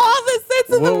 would make all the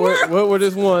sense in the world. What were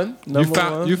this one? You Number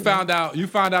found one? you found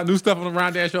out new stuff on the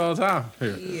Ron Dan Show all the time.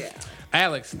 Here. Yeah.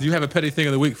 Alex, do you have a petty thing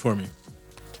of the week for me?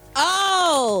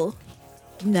 Oh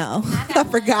no, I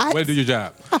forgot. Way to do your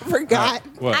job. I forgot.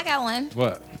 What? I got one.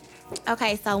 What?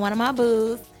 Okay, so one of my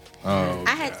boos, Oh.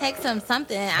 I had text him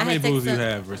something. How many booze do you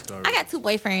have, Risco? I got 2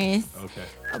 boyfriends. Okay.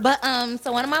 But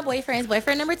so one of my boyfriends,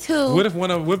 boyfriend number 2, What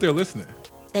if they're listening?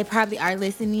 they probably are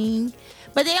listening,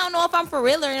 but they don't know if I'm for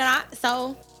real or not.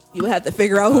 So You have to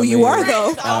figure out who you are,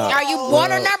 though. are you one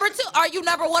or number 2? Are you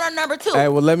number 1 or number 2? Hey,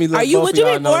 well, let me. Are you? both Would of you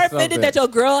y'all be know more something. offended that your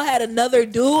girl had another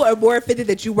dude, or more offended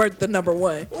that you weren't the number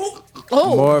one?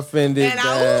 Oh, More offended And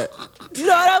I that. you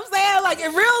know what I'm saying? Like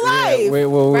in real life. Wait,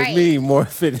 well, with Right. me, more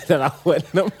offended that I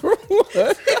wasn't number one. So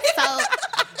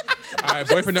All right, right,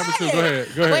 boyfriend number 2. Go ahead.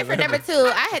 Boyfriend number 2.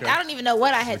 I don't even know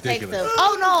what I had texted him.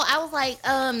 Oh no, I was like,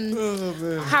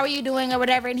 how are you doing or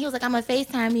whatever, and he was like, I'm gonna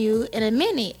FaceTime you in a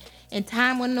minute. And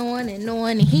time went on,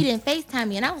 and he didn't FaceTime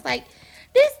me, and I was like,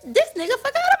 this nigga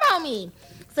forgot about me.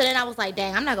 So then I was like,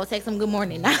 dang, I'm not gonna text him good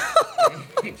morning now.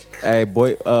 Hey,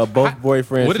 both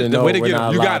boyfriends should know we're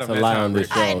not allowed to lie on this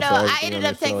show. I know. I ended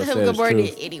up texting him good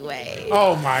morning anyway.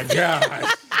 Oh my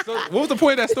gosh. So what was the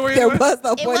point of that story? There was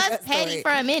no It point was to that petty story.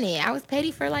 for a minute. I was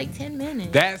petty for like 10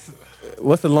 minutes. That's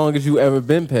What's the longest you ever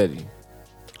been petty?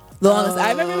 Longest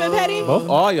I've ever been petty. Both,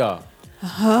 all y'all. Let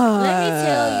me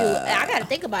tell you, I gotta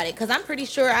think about it because I'm pretty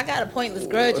sure I got a pointless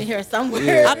grudge in here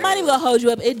somewhere. I'm not even gonna hold you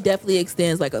up. It definitely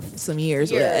extends like some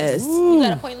years with an S. You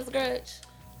got a pointless grudge?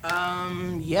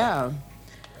 Yeah.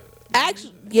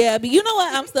 Actually, yeah, but you know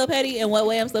what? I'm still petty. In what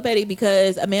way I'm still petty?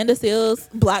 Because Amanda Seals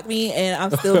blocked me, and I'm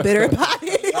still bitter about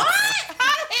it. What?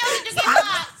 How the hell did you get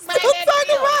blocked? Still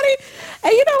talking about it.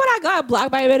 And you know what? I got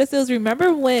blocked by Amanda Seals.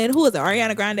 Remember when who was it?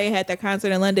 Ariana Grande had that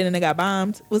concert in London and it got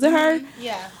bombed. Was it her?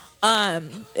 Yeah.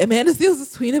 Amanda Seals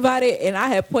was tweeting about it, and I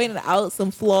had pointed out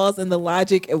some flaws in the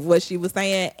logic of what she was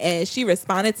saying, and she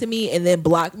responded to me and then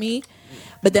blocked me.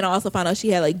 But then I also found out she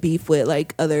had like beef with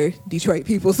like other Detroit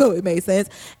people, so it made sense.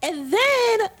 And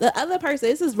then the other person,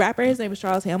 this is rapper, his name is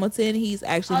Charles Hamilton. He's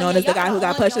actually known as the guy who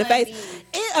got punched in the face.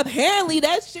 And apparently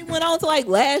that shit went on to like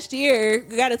last year,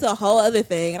 got into a whole other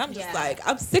thing. And I'm just like,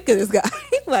 I'm sick of this guy.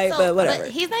 Like, but whatever.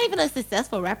 But he's not even a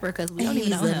successful rapper because we don't even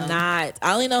know him. Not.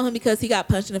 I only know him because he got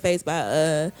punched in the face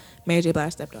by Mary J.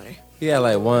 Blige's stepdaughter. He had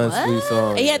like one sweet song.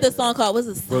 And he had this song called, what's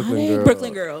it?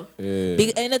 Brooklyn Girl.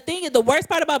 Yeah. And the worst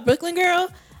part about Brooklyn Girl,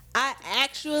 I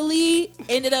actually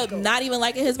ended up not even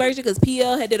liking his version because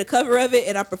PL had did a cover of it,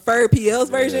 and I preferred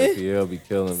PL's version. PL be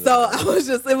killing me. So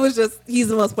it was just, he's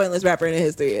the most pointless rapper in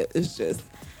history. It's just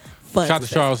fun. shout out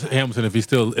to Charles Hamilton if he's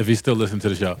still listening to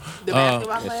the show. The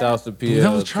basketball player? Shout out to PL.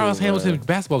 That was Charles Hamilton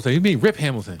basketball player. You mean Rip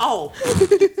Hamilton? Oh.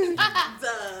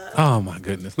 Oh my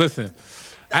goodness. Listen,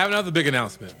 I have another big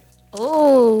announcement.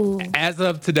 Oh. As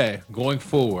of today, going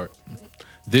forward,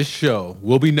 this show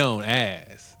will be known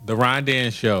as The Ron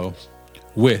Dan Show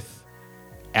with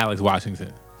Alex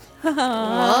Washington. We're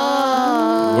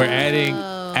adding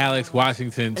Alex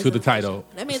Washington to the title.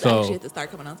 That means I actually have to start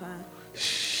coming on time.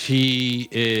 She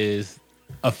is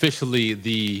officially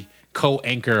the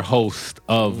co-anchor host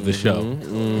of the show.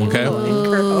 Okay,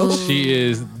 she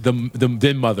is the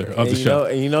then mother of the show.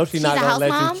 And you know she's not gonna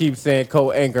let you keep saying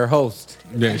co-anchor host.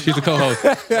 Yeah, she's the co-host.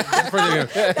 That's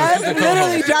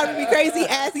literally driving me crazy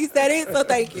as he said it. So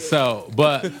thank you. So,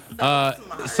 but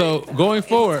so going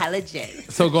forward,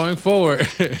 Intelligent. so going forward.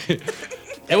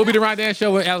 It will be the Ron Dan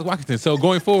Show with Alex Washington. So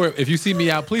going forward, if you see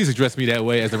me out, please address me that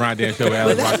way as the Ron Dan Show with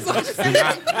Alex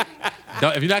Washington.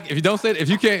 If you don't say it, if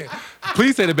you can't,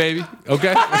 please say the baby.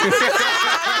 Okay.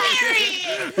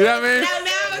 You know what I mean?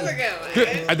 That was a good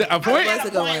one. A point? That's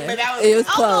a good one. But that was It was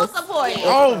close. Almost a point.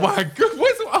 Oh my god!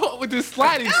 What's with this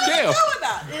sliding scale?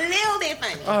 a little bit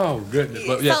funny. Oh goodness!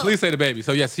 But yeah, please say the baby.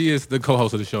 So yes, he is the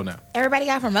co-host of the show now. Everybody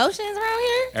got promotions around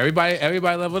here?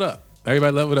 Everybody leveled up.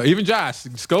 Everybody leveled up. Even Josh,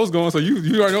 Skull's going. So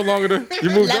you are no longer you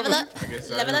moved Level up. up.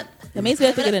 Level up. That means we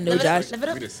have to get a new Josh. Level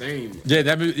up. We the same.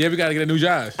 Yeah, we gotta get a new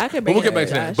Josh. I could But we'll bring get back a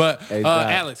to that. Josh. But Hey,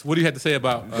 Josh. Alex, what do you have to say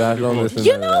about Josh, your don't voice? listen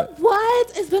You to know that.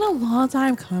 what? It's been a long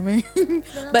time coming.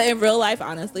 But in real life,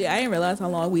 honestly, I didn't realize how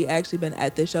long we actually been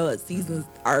at this show. Seasons,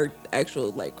 our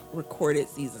actual like recorded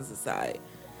seasons aside.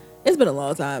 It's been a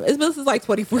long time. It's been since like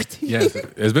 2014. Yes,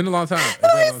 it's been a long time.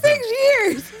 It's been 6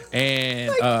 years. And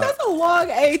Like, that's a long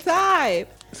time.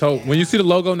 so when you see the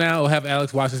logo now, it'll have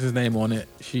Alex Washington's name on it.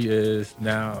 She is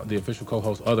now the official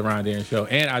co-host of the Ron Dan Show.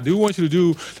 And I do want you to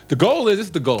do. The goal is this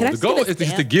is the goal. Can I The see goal the is just to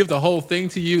stamp? give the whole thing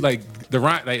to you. Like the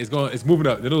Ron, like it's moving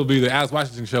up. Then it'll be the Alex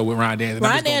Washington Show with Ron Dan. And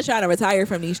I'm Ron just gonna- Dan trying to retire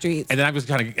from these streets. And then I'm just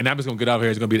gonna get out of here.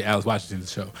 It's gonna be the Alex Washington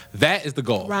Show. That is the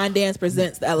goal. Ron Dance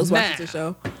presents the Alice Nah. Washington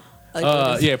Show.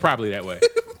 Like, Yeah, probably that way.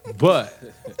 But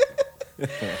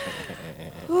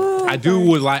I do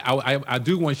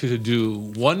want you to do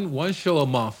one show a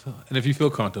month, and if you feel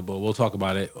comfortable, we'll talk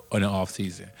about it in the off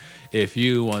season. If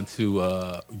you want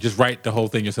to just write the whole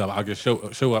thing yourself, I'll just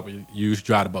show up and you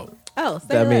dry the boat. Oh, say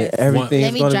That means less. everything's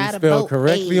Let me going to dry be the spelled boat,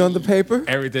 correctly baby. on the paper.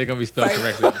 Everything gonna be spelled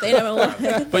correctly. They never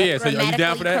want. But yeah, so are you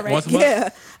down for that? Grammatically Once a month? Yeah.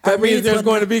 Our That means reads there's will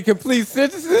going to not- be complete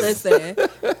sentences. Listen,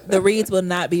 the reads will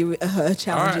not be All right,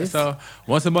 challenges. so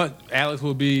once a month, Alex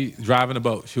will be driving a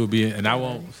boat. She will be in, and I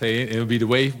won't say it. It'll be the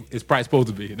way it's probably supposed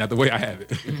to be, not the way I have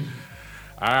it.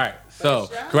 All right, so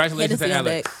congratulations to Hennessy on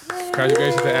Alex.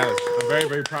 Congratulations to Alex. I'm very,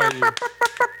 very proud of you.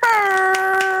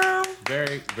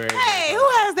 Very, very. Hey, who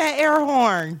has that air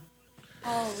horn?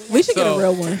 We should get a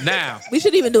real one. Now, We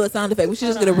should even do a sound effect. We should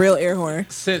just get a real air horn.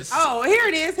 since Oh, here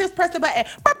it is. Here's press the button.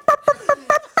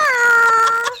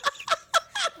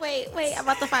 Wait, I'm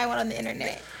about to find one on the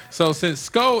internet. since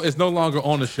Sko is no longer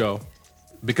on the show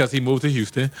because he moved to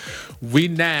Houston, we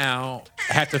now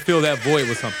have to fill that void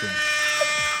with something.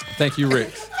 Thank you,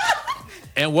 Rick.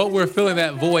 And what we're filling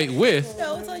that void with,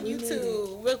 No, it's on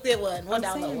YouTube. We'll get one. We'll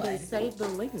download one. Save the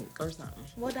link or something.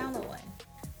 We'll download one.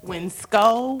 When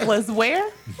Skull was where?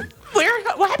 Where?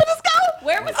 What happened to Skull?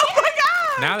 Where was Oh he? my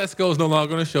God. now that Sko's no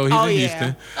longer on the show, he's Oh, in yeah.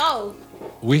 Houston. Oh,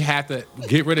 We have to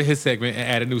get rid of his segment and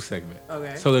add a new segment.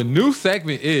 Okay. So the new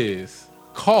segment is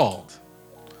called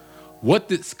 "What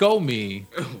Did Sko Mean?"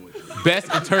 Best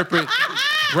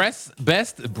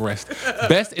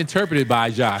interpreted by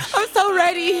Josh. I'm so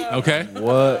ready. Okay.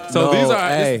 What? So No, these are-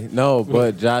 Hey, no,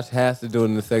 but Josh has to do it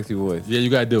in the sexy voice. Yeah,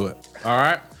 you gotta do it. All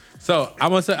right. So I'm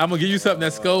gonna give you something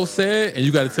that Sko said, and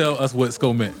you gotta tell us what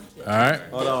Sko meant. All right.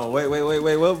 Hold on. Wait.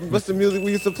 What's the music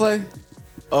we used to play?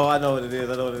 Oh, I know what it is.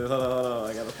 Hold on.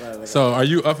 I gotta find it. So are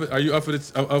you up for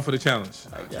the challenge?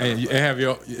 And have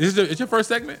your it's your first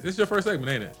segment. This is your first segment,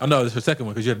 ain't it? Oh no, it's your second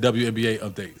one because you had WNBA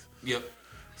updates. Yep.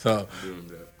 So,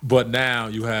 but now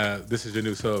you have this is your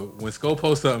new. So when Sko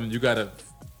posts something, you gotta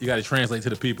translate to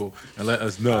the people and let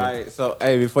us know. All right. So,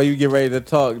 hey, before you get ready to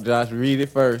talk, Josh, read it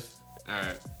first. All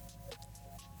right.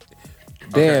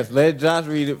 Dance. Let Josh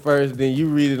read it first, then you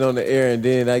read it on the air, and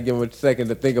then I give him a second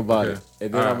to think about Okay. it,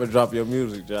 and then All I'm right. gonna drop your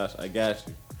music, Josh. I got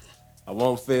you. I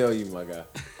won't fail you, my guy.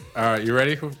 All right, you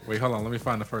ready? Wait, hold on. Let me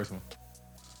find the first one.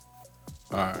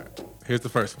 All right, here's the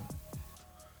first one.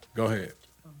 Go ahead.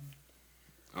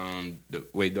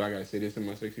 Wait, do I gotta say this in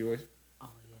my sexy voice?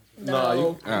 No,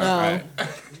 All right.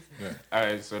 Yeah. All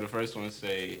right. So the first one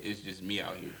say it's just me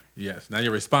out here. Yes. Now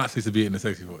your response needs to be in the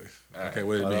sexy voice. All right. Okay,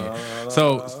 what does it mean?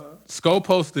 So Sko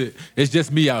posted, "It's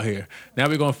just me out here." Now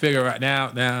we're gonna figure out.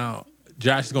 Now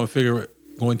Josh is going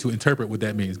to interpret what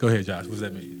that means. Go ahead, Josh. What does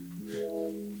that mean?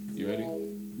 You ready?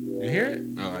 You hear it?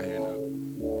 Oh, I hear now.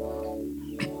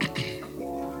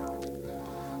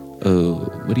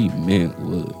 What he meant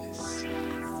was,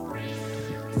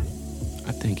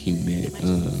 I think he meant,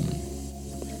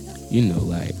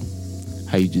 like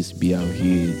how you just be out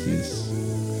here,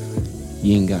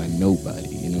 you ain't got nobody,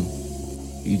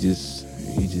 you just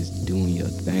doing your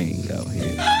thing out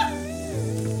here,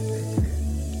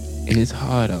 and it's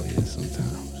hard out here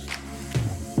sometimes.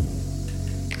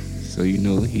 So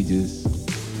he just,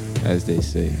 as they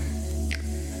say,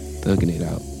 thugging it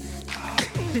out.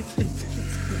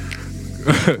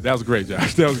 That was great,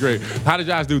 Josh. That was great. How did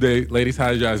Josh do, ladies? How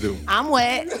did Josh do? I'm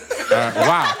wet.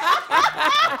 Wow.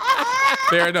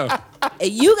 Fair enough. And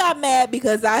you got mad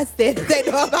because I said they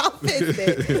know about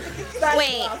fixing.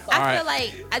 wait. I feel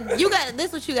like you got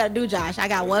this. What you got to do, Josh? I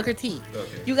got one critique. Okay.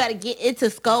 You got to get into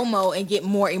Sko mode and get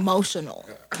more emotional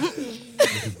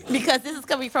because this is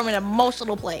coming from an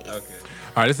emotional place. Okay.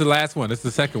 All right, this is the last one. This is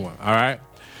the second one. All right.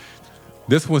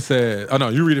 This one said, "Oh no,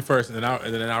 you read it first, and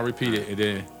then I'll repeat it, and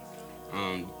then."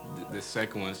 The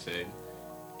second one said,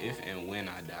 "If and when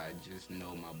I die, just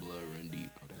know my blood run deep."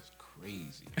 Oh, that's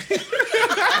crazy.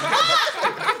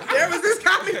 There was this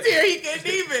commentary. He couldn't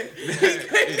even.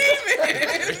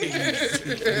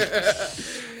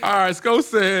 All right, Sko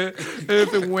said,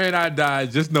 "If and when I die,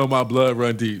 just know my blood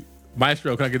run deep."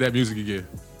 Maestro, can I get that music again?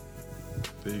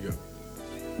 There you go.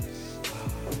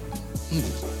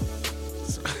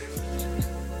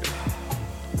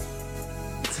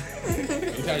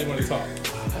 Anytime you want to talk.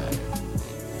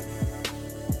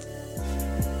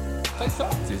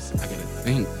 Just, I gotta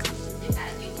think.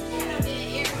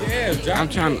 Yeah, Josh. I'm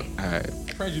trying to, all right.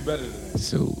 I trained you better than that.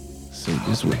 So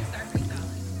this what,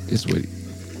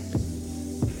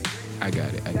 I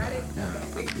got it.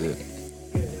 I'm good.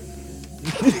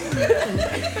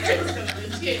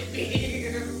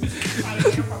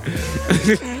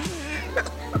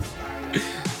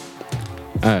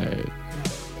 Alright.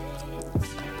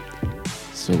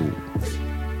 So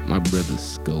my brother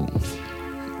Sko,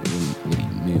 what he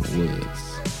meant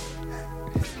was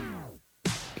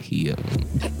he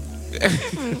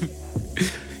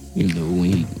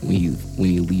when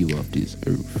he leave off this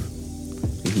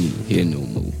earth, he ain't here no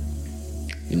more.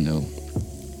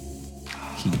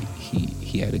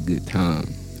 He had a good time.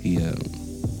 He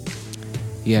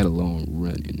had a long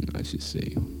run, I should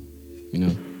say.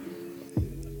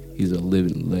 He's a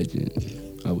living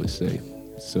legend, I would say.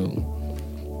 So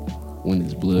when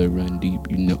his blood run deep,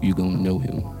 you gonna know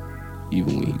him,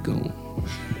 even when he gone.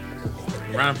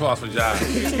 Round of applause for Josh.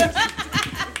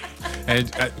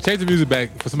 And change the music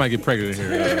back for somebody to get pregnant in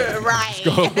here. Right.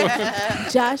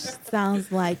 Josh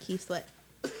sounds like he slept.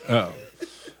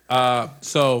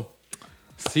 So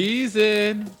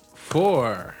Season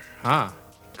 4,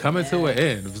 coming to an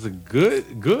end. It was a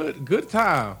good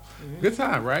time. Good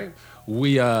time, right?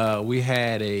 We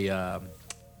had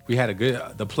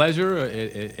the pleasure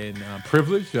and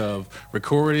privilege of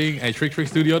recording at Trick Trick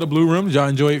Studio, the Blue Room. Did y'all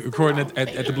enjoy recording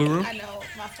at the Blue Room? I know,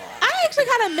 my fault. I actually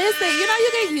kind of miss it. You know,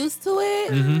 you get used to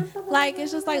it. Like,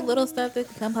 it's just like little stuff that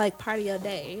become like part of your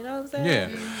day. You know what I'm saying?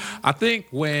 Yeah, I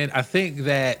think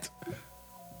that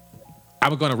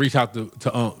I'm gonna reach out to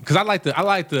because I like the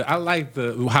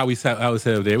how we sat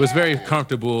over there. It was very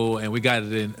comfortable, and we got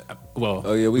it in. Well,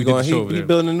 Oh yeah, we did going. the show over He there.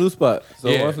 building a new spot. So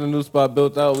Yeah. once the new spot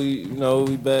built out, we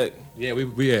back. Yeah,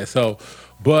 we. So,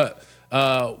 but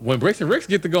when Bricks and Ricks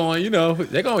get to going, y'all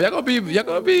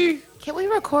gonna be. Can we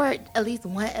record at least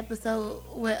one episode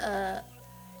with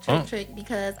Trick Trick?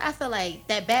 Because I feel like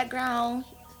that background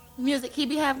music he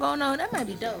be have going on, that might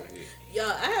be dope. Yo,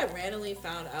 I had randomly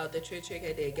found out that Trick Trick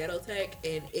had did Ghetto Tech,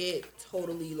 and it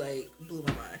totally like blew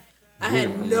my mind. I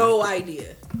had no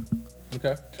idea.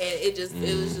 Okay. And it was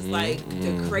just like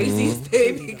the craziest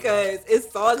thing because it's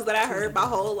songs that I heard my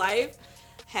whole life.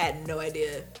 Had no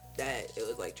idea that it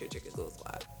was like Trick Trick and Cool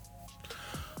Squad.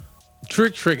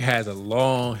 Trick Trick has a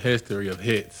long history of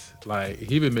hits. Like,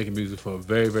 he been making music for a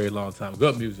very, very long time.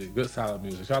 Good music, good solid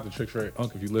music. Shout out to Trick Trick.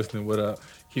 Uncle, if you listening, what up?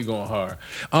 Keep going hard.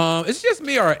 It's just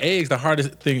me, or are eggs the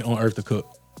hardest thing on earth to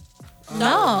cook?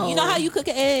 No. You know how you cook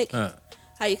an egg?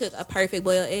 How you cook a perfect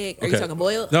boiled egg? Are you talking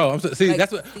boiled? No, see, Like,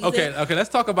 that's what. Okay. Let's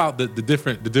talk about the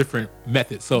different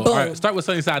methods. So, all right, start with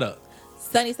sunny side up.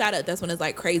 Sunny side up, that's when it's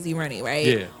like crazy runny, right?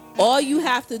 Yeah. All you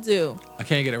have to do, I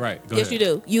can't get it right. Go yes ahead. you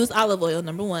do, use olive oil,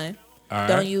 number one. All right.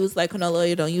 Don't use like canola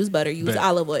oil, don't use butter, use Bet.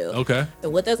 olive oil. Okay.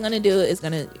 And what that's gonna do is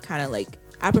gonna kind of like,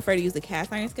 I prefer to use the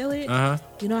cast iron skillet.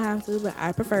 You don't have to, but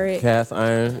I prefer it. Cast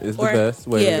iron is the best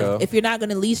way to go. If you're not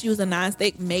gonna at least use a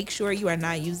nonstick, make sure you are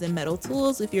not using metal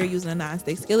tools if you're using a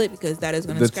nonstick skillet, because that is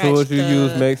gonna The scratch tools you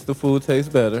use makes the food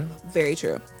taste better. Very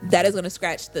true. That is gonna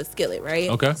scratch the skillet, right?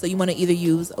 Okay. So you want to either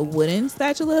use a wooden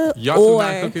spatula Y'all two or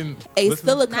not cooking- a listen.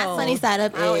 silicone. Not sunny side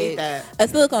up I don't eat egg. that. A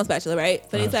silicone spatula, right?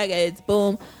 Sunny side edge,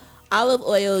 boom. Olive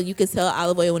oil, you can tell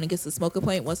olive oil when it gets to smoking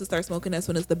point. Once it starts smoking, that's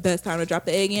when it's the best time to drop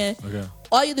the egg in. Okay.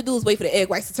 All you have to do is wait for the egg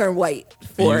whites to turn white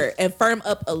and firm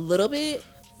up a little bit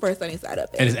for a sunny side up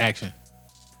egg. And it's action.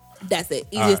 That's it.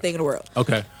 All Easiest right. thing in the world.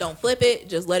 Okay. Don't flip it.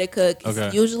 Just let it cook. Okay.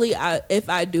 Usually, if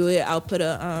I do it, I'll put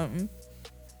a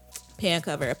pan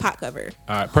cover, a pot cover.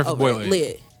 All right. Perfect over boil it, egg.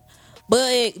 lid.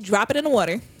 But drop it in the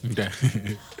water. Okay.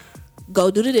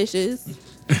 Go do the dishes.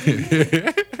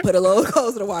 Put a little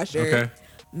clothes in the washer. Okay.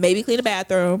 Maybe clean the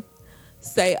bathroom.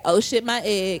 Say, oh shit, my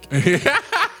egg.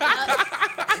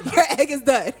 Your egg is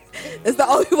done. That's the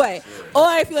only way. Or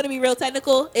if you want to be real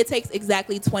technical, it takes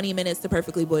exactly 20 minutes to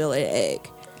perfectly boil an egg.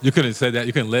 You couldn't have said that.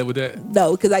 You couldn't live with that.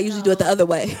 No, because I usually do it the other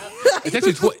way. It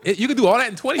takes you you can do all that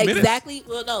in 20 minutes. Exactly.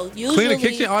 Well, no. Usually, Clean the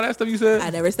kitchen, all that stuff you said.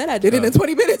 I never said I did it in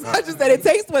 20 minutes. I just said it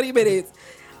takes 20 minutes.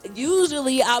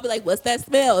 Usually, I'll be like, "What's that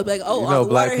smell?" I'll be like, "Oh, You all know, the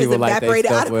black water has people like their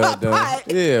evaporated out stuff of well my done. pot."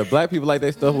 Yeah, black people like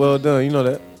their stuff well done. You know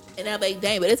that. And I'm like,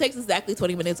 dang, but it takes exactly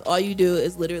 20 minutes. All you do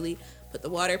is literally put the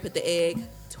water, put the egg,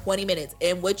 20 minutes.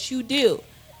 And what you do,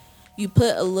 you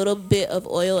put a little bit of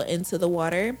oil into the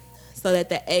water so that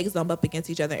the eggs don't bump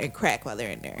against each other and crack while they're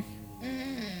in there.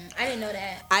 I didn't know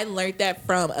that. I learned that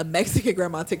from a Mexican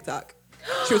grandma on TikTok.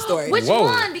 True story. Which Whoa.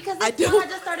 one? Because I this do. one I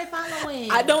just started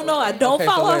following. I don't know. I don't Okay,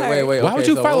 so follow her. wait. Why would okay,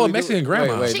 you so follow what a we do- Mexican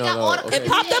grandma? Wait, She no, got no, all the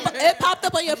okay. It popped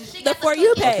up on your She the got For the You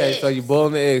cookie. page. Okay, so you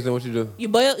boiling the eggs, and what you do? You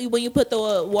boil when you put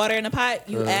the water in the pot.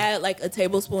 You add like a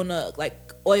tablespoon of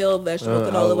like oil, vegetable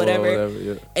canola, olive oil, whatever,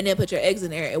 yeah. and then put your eggs in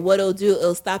there. And what it'll do,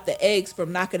 it'll stop the eggs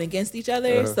from knocking against each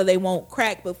other, so they won't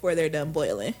crack before they're done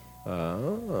boiling.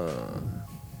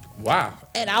 Wow.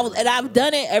 And I've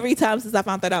done it every time since I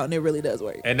found that out, and it really does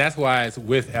work. And that's why it's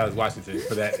with Alice Washington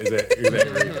for that exact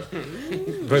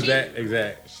reason. For that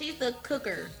exact. She's the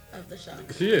cooker of the show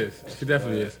She is. She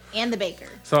definitely is. and the baker.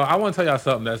 So I want to tell y'all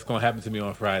something that's going to happen to me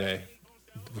on Friday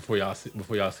before y'all see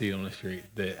it on the street.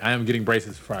 That I am getting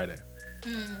braces Friday.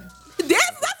 That's why you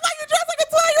dress like a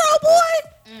 12-year-old boy.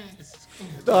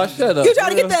 Oh, shut up. You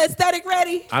trying to get the aesthetic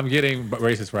ready? I'm getting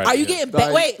braces Friday. Are you yes.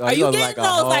 getting are you getting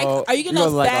those are you getting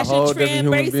those fashion trend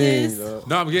braces?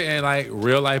 No, I'm getting like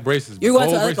real life braces. You're going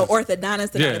to Gold like an braces.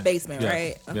 orthodontist in the basement, yes,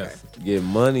 right? Okay. Yes. Get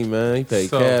money, man. You pay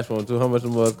So- cash for them too. How much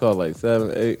them was cost? Like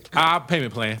 7, 8.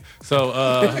 Payment plan. So you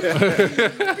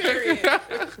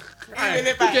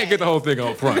can't get the whole thing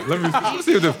up front. Let me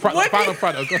see what the final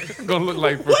product gonna look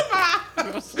like.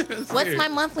 What's my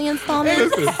monthly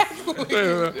installment?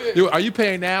 Are you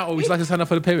paying now, or would you like to sign up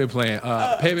for the payment plan?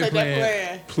 Payment Put that plan,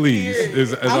 plan. please.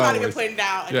 Is I'm about to always. get putting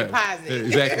down a deposit.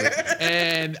 Exactly.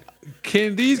 And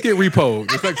can these get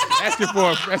repoed? It's like asking for. You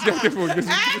know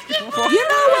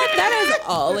what? That is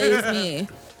always me.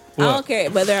 I don't care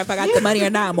whether if I got the money or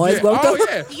not. I'm always going Oh to.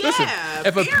 yeah.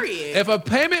 Listen, Period. if a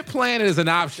payment plan is an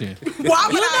option, Why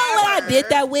would You know what I did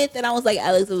that with, and I was like,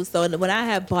 Alex, it was so. When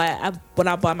I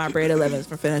bought my Braid 11s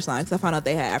from Finish Line, because I found out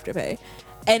they had Afterpay,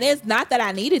 and it's not that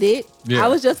I needed it. Yeah. I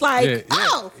was just like,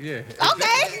 yeah.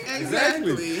 Okay.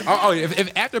 Exactly. Oh, if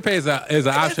Afterpay is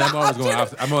an option, I'm always going.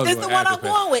 I'm always it's the going one I'm Afterpay.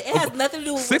 going with. It has nothing to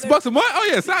do with $6 a month? Oh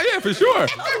yeah, for sure.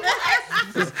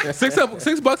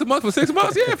 $6 a month for 6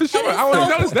 months? Yeah, for sure. I always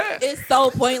noticed that. It's so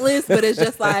pointless, but it's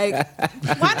just like,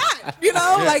 why not? You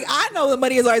know, like I know the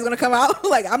money is always going to come out.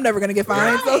 Like I'm never going to get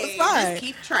fined, so it's fine. Just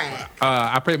keep track.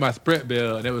 I paid my Sprint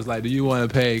bill, and it was like, "Do you want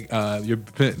to pay your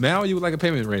now? Or you would like a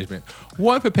payment arrangement?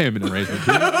 One for payment arrangement,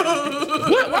 please."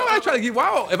 Why would I try to give?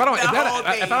 Why if I don't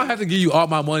have to give you all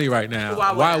my money right now?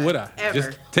 Why would I? Ever.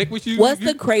 Just take what you. What's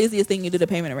the craziest thing you did a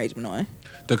payment arrangement on?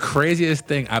 The craziest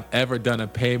thing I've ever done a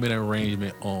payment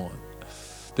arrangement on?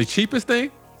 The cheapest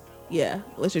thing? Yeah.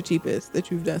 What's your cheapest that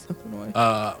you've done something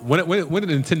on? When did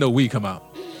the Nintendo Wii come out?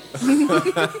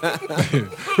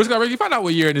 You find out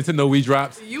what year Nintendo Wii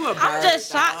drops? I'm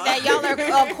just shocked that y'all are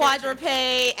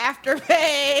QuadraPay,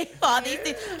 Afterpay, all these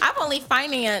things. I've only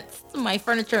financed my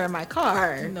furniture and my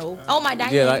car. No. Oh, my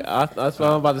dining. Yeah, that's what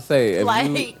I'm about to say. If like,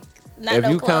 you, not if no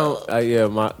you clothes.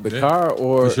 count, the car,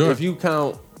 or For sure. if you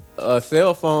count a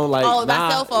cell phone, like Oh, my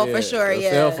cell phone, for sure, a yeah.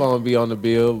 cell phone be on the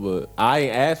bill, but I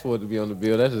ain't asked for it to be on the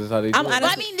bill. That's just how they do it. But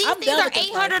I mean, these things are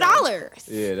 $800.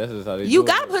 Yeah, that's just how they do You it.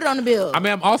 gotta put it on the bill. I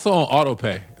mean, I'm also on auto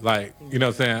pay, like, you know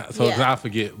what I'm saying? So Yeah. I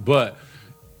forget, but,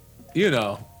 you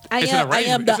know. I It's am an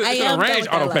arranged done with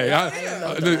auto that,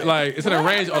 pay. like, Like, it's an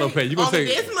arranged auto pay. You gonna Only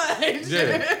say, this much.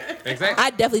 yeah, exactly. I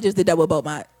definitely just did that with both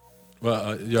my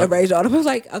Well, arranged auto. I was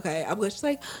like, okay, I'm just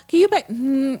like, can you back?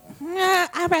 Nah,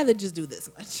 I'd rather just do this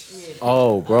much.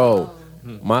 Oh, bro,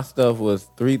 my stuff was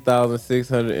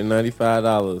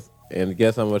 $3,695, and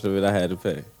guess how much of it I had to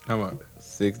pay? how much?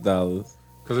 $6.02.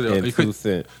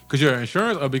 Because your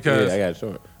insurance, or because Yeah, I got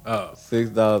insurance. Oh.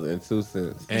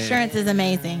 $6.02. Insurance is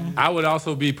amazing. I would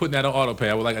also be putting that on auto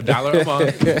pay. I would like $1 a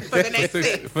month For the next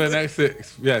six. for the next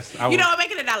 6. Yes, I You would. know,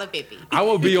 make it $1.50. I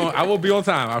will be on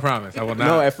time. I promise. I will not.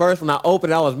 No, at first when I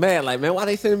opened, I was mad. Like, man, why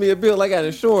they sending me a bill? I got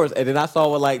insurance, and then I saw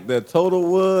what like the total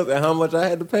was and how much I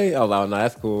had to pay. I was like, oh, no,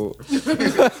 that's cool.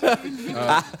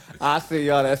 I see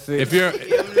y'all. That's it.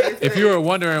 If you're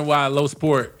wondering why Low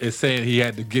Sport is saying he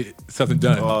had to get something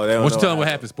done, Oh, they don't why don't you know. tell him what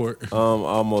happened, Sport? I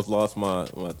almost lost my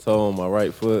toe on my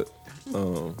right foot,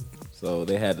 so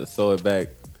they had to sew it back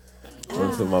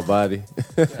into my body.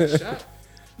 No. 9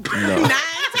 times.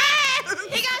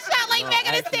 He got shot like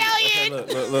Megan Thee Stallion.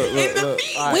 Look.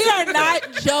 All right. We are not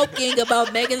joking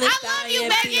about Megan Thee I love Stallion you,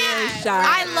 being Megan. shot.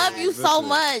 I love you so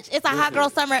much. It's a hot girl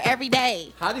summer every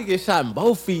day. How do you get shot in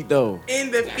both feet though?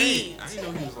 In the feet. I didn't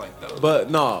know he was like that. But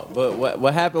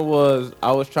what happened was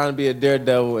I was trying to be a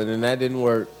daredevil, and then that didn't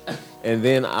work, and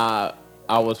then I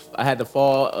had to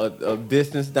fall a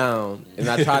distance down, and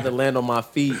I tried to land on my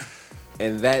feet,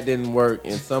 and that didn't work,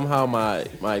 and somehow my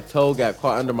toe got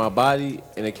caught under my body,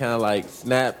 and it kind of like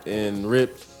snapped and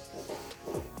ripped.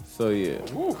 So yeah.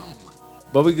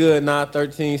 But we good now.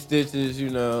 13 stitches,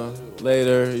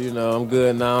 later, I'm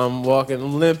good now. I'm walking,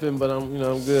 I'm limping, but I'm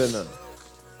good now.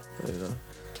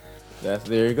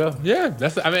 There you go. Yeah,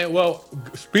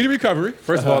 speedy recovery.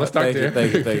 First of all, let's start there.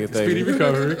 Thank you. Speedy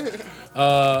recovery.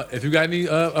 If you got any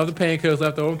other painkillers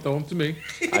left, throw them to me.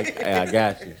 I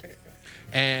got you.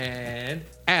 And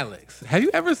Alex, have you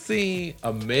ever seen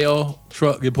a mail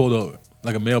truck get pulled over?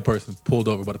 Like a male person pulled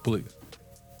over by the police?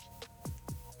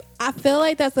 I feel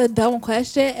like that's a dumb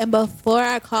question, and before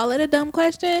I call it a dumb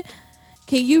question,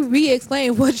 can you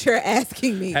re-explain what you're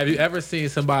asking me? Have you ever seen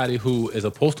somebody who is a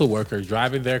postal worker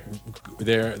driving their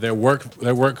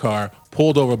work car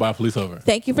pulled over by a police officer?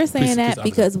 Thank you for saying that, officer.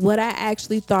 because what I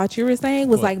actually thought you were saying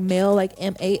was What? like male, like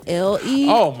MALE.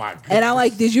 Oh my goodness. And I'm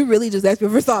like, did you really just ask me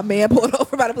if I saw a man pulled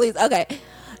over by the police? Okay.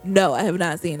 No, I have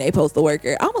not seen a postal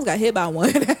worker. I almost got hit by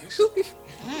one, actually.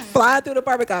 Flying through the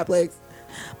apartment complex.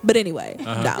 But anyway,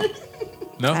 no.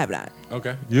 No? I have not.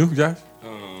 Okay. You, Josh?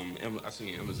 I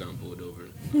seen Amazon pulled over.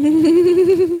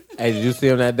 Hey, did you see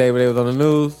him that day when they was on the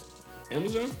news?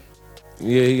 Amazon?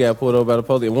 Yeah, he got pulled over by the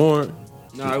police. Warrant?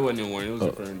 No, it wasn't in Warren. It was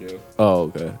in Ferndale. Oh,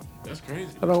 okay. That's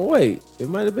crazy. Hold on, wait. It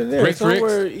might have been there. Rick's.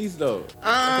 Somewhere east, though.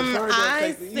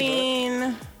 I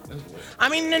seen. I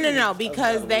mean, no,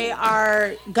 because they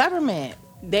are government.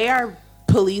 They are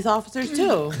police officers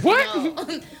too. What? Let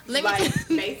me Like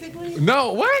basically.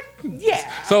 No, what? Yeah.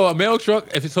 So a mail truck,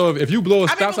 if you blow a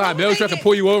stop but sign, a mail what truck they can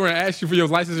pull you over and ask you for your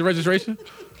license and registration?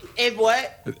 If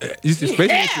what? You see, basically,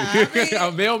 Yeah, I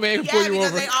mean, a mailman can Yeah, pull you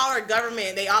because over. they all are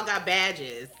government. They all got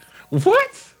badges.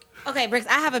 What? Okay, Bricks,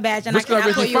 I have a badge and Briscoe, I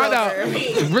cannot pull you find over.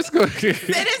 out. Briscoe.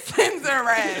 Citizens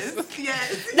arrest.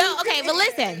 Yes. No, okay, but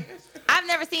listen, I've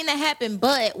never seen that happen.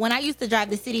 But when I used to drive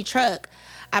the city truck,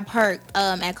 I parked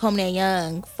at Coleman and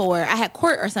Young I had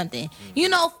court or something. You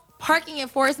know, parking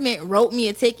enforcement wrote me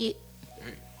a ticket.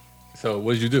 So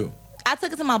what did you do? I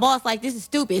took it to my boss like, this is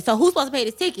stupid. So who's supposed to pay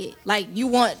this ticket? Like, you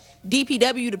want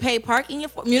DPW to pay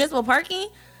municipal parking?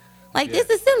 Like, this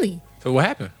is silly. So what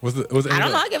happened? Was it I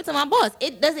don't know. I gave it to my boss.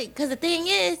 It doesn't, because the thing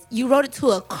is, you wrote it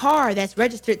to a car that's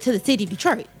registered to the city of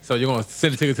Detroit. So you're gonna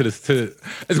send a ticket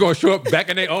it's gonna show up back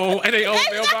in their own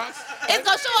mailbox? It's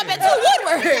gonna show up at 2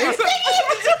 Woodward. Who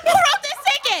wrote this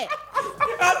ticket?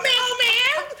 A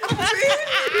mailman.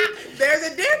 There's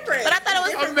a difference. But I thought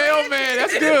it was A mailman.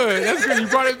 That's good. That's good. You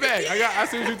brought it back. I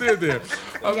see what you did there.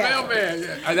 A mailman.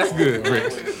 Yeah. That's good,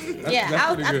 Rick.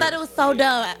 I thought it was so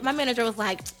dumb. My manager was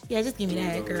like, yeah, just give me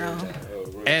that, girl.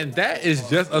 And that is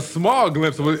just a small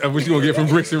glimpse of what you're gonna get from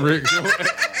Bricks and Rick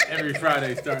every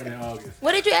Friday starting in August.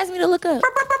 What did you ask me to look up?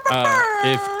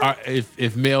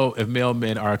 If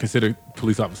mailmen are considered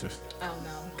police officers. Oh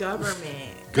no.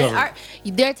 Government.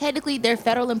 They're technically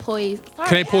federal employees. Sorry,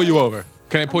 Can they pull you Alex. over?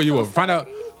 Can they pull you over? Find out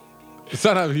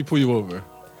if he pull you over.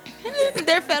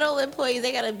 They're federal employees.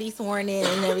 They gotta be sworn in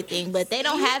and everything, but they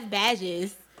don't have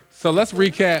badges. So let's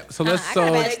recap. I got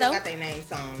a badge They though. got their name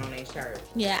sewn on their shirt.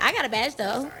 Yeah, I got a badge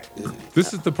though.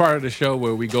 This is the part of the show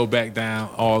where we go back down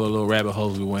all the little rabbit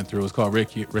holes we went through. It's called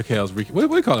Rick Hale's What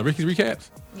do you call it? Ricky's recaps.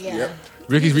 Yeah. Yep.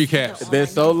 Ricky's recaps. It's been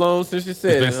so long since you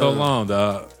said It's it. been so long,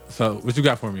 dog. So what you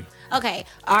got for me? Okay,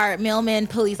 our mailmen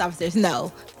police officers,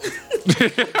 no.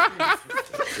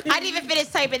 I didn't even finish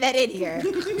typing that in here.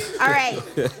 All right.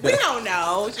 We don't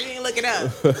know. She didn't look it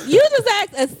up. You just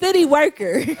asked a city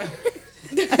worker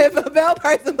if a male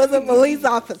person was a police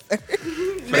officer.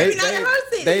 Maybe not in her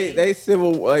city. They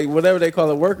civil, like whatever they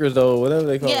call it, workers though, whatever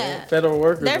they call Yeah. it, federal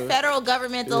workers. They're federal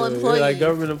governmental Yeah, employees. like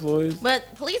government employees.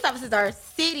 But police officers are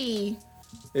city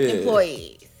Yeah.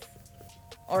 employees.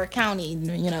 Or county, if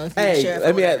you're Hey, sheriff.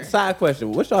 let me or ask side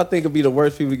question. What y'all think would be the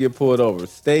worst people to get pulled over?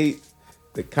 State,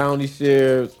 the county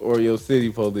sheriffs, or your city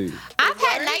police? I've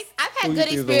had Who you good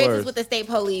think is the experiences worst? with the state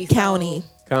police. County.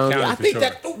 County. County I for think sure.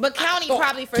 that. But county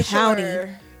probably for County. sure.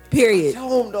 Period.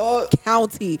 Tell 'em, dog.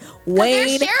 County.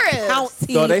 Wayne sheriffs.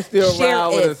 County. So they still ride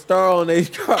with a Sheriff. star on their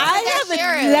car. I They're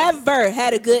have sheriffs. never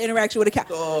had a good interaction with a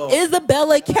county. Oh.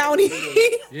 Isabella County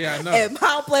Yeah, I know. in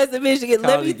Mount Pleasant, Michigan.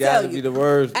 Let County me gotta tell be you. the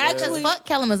worst. Actually, Fuck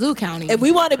Kalamazoo County. if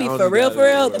we want to be County for real,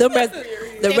 gotta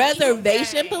be the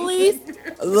reservation police,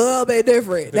 a little bit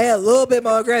different. They a little bit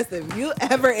more aggressive. You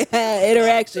ever had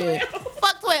interaction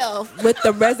Fuck 12. with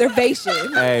the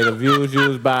reservation? Hey, the views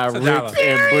used by a Rick dollar.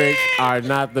 and Brick are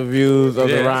not the views of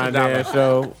Yeah, the that's Ron a dollar. Dan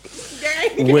Show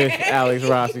with Alex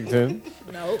Rossington.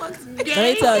 Let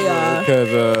me tell y'all.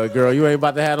 Because, girl, you ain't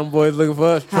about to have them boys looking for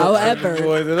us. However- Them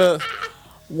boys and us.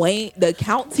 Wayne, the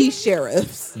county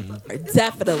sheriffs are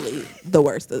definitely the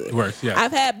worst of it. Worst, yeah.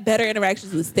 I've had better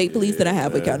interactions with state police than I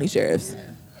have with county sheriffs.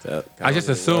 I just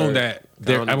assume that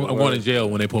I'm County going worst. to jail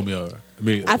when they pull me over.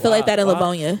 Immediately. I feel like that in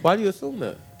Livonia. Why do you assume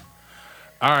that?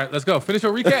 All right, let's go. Finish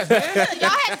your recaps, man.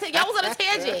 Y'all was on a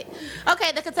tangent.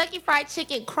 Okay, the Kentucky Fried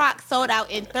Chicken Crock sold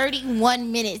out in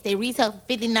 31 minutes. They retail for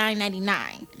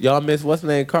 $59.99. Y'all miss what's the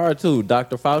name card too?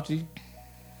 Dr. Fauci.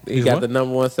 He He's got what? the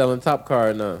number one selling top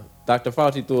card now. Dr.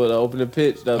 Fauci threw an opening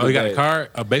pitch the other Oh, you got day. a card,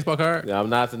 a baseball card? Yeah, I'm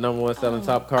not the number one selling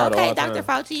top card of Okay, all time. Dr.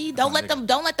 Fauci, don't let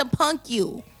them punk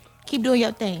you. Keep doing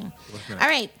your thing. All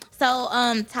right. So,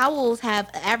 towels have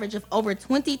an average of over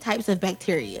 20 types of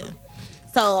bacteria.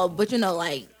 So, but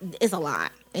it's a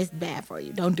lot. It's bad for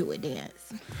you. Don't do it,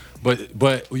 dance. But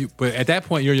at that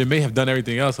point, you may have done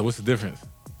everything else. So what's the difference?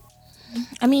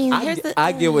 I mean,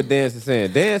 I get what Dan's is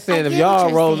saying. Dan's saying if get y'all what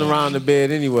you're rolling saying. around the bed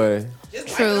anyway,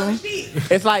 True.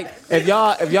 it's like if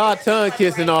y'all tongue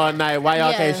kissing all night, why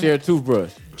y'all Yeah. can't share a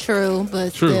toothbrush? True,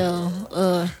 but True.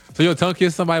 still, So you'll tongue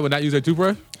kiss somebody but not use their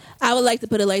toothbrush? I would like to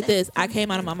put it like this. I came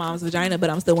out of my mom's vagina, but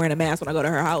I'm still wearing a mask when I go to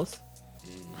her house.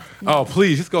 Oh,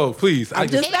 please, just go, please. I'm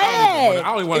just saying. I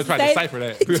don't even want to try to It's decipher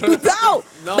that.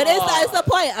 No, but it's the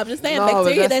point. I'm just saying No, but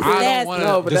bacteria. that's- That's I don't nasty. want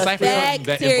No, to but that's decipher something that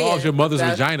bacteria. involves your mother's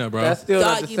That's- vagina, bro. That's still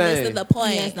not Dog, the you same. missing the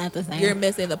point. Yeah, it's not the same. You're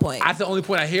missing the point. That's the only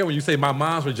point I hear when you say my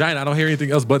mom's vagina. I don't hear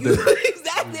anything else but the.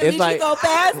 Exactly. It's We like- should go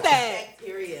past that.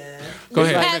 Go You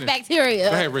ahead. have finish. bacteria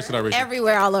Go ahead, Richard.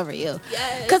 everywhere all over you.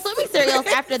 Yes. Consuming cereals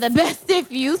after the best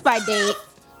if used by date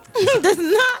Does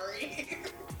not.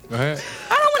 Go ahead.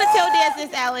 I don't want to tell Daz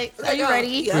this, Alex. Are you ready?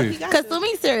 Yeah, you got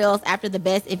Consuming cereals after the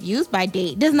best if used by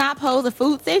date does not pose a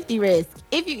food safety risk.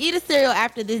 If you eat a cereal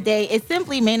after this day, it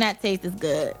simply may not taste as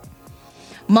good.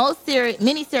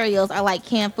 Many cereals are like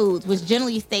canned foods, which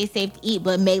generally stay safe to eat,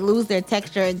 but may lose their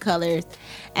texture and colors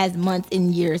as months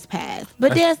and years pass.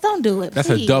 But Daz, don't do it. That's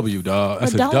please. a W, dog.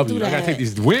 That's But a don't W. do I gotta that. take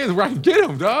these wins where I can get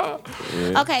them, dog.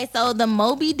 Okay, so the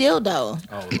Moby dildo.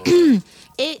 Oh, Lord.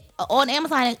 It on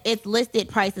Amazon, it's listed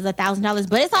price is $1,000,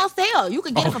 but it's on sale. You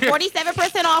can get it for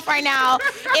 47% off right now.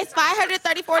 It's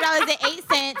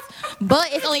 $534.08, but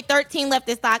it's only 13 left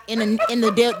in stock in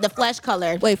the flesh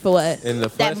color. Wait for what? In the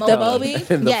flesh Moby. color. Moby?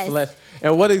 In the Yes. flesh.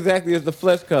 And what exactly is the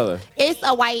flesh color? It's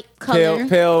a white color.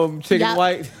 Pale chicken Yup.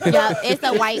 white? Yup, it's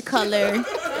a white color.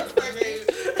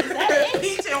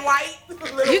 Peach and white.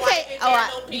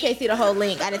 You can't see the whole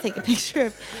link. I didn't take a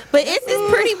picture, but it's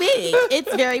pretty big.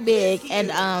 It's very big,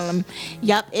 and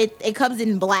it comes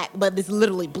in black, but it's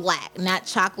literally black, not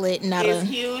chocolate, not It's a.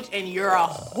 huge, and you're a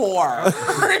whore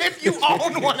if you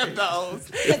own one of those.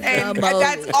 And Moby.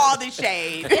 that's all the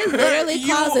shade. It literally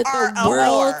You calls it are the a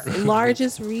world's whore.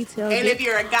 largest retail. And if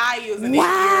you're a guy using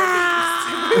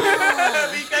Wow. it, you're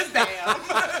a beast. Because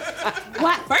damn.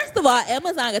 What? First of all,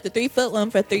 Amazon got the 3-foot one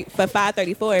for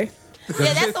 $534.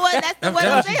 Yeah, that's the one. That's the one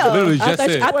on That's sale. literally I just thought,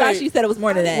 said. I thought she said it was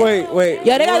more than that. Wait.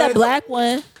 Yeah, they got that What? black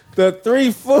one. The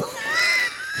 3 foot.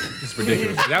 It's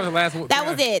ridiculous. That was the last one. That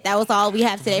was it. That was all we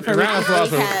have today for Round of applause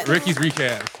for recap. Ricky's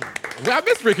recaps. I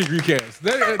miss Ricky's recaps.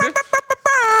 I forgot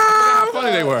how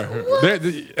funny they were.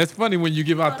 It's funny when you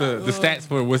give out the stats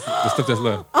for what's the stuff that's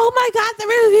left. Oh my God, the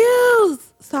reviews.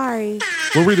 Sorry.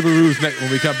 We'll read the reviews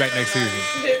when we come back next season.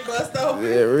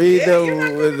 Yeah, read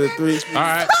them with the 3. All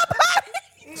right.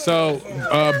 So,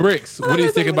 Bricks, what do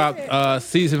you think about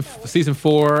season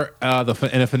 4 and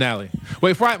the finale?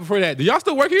 Wait, before that, do y'all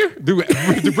still work here? Do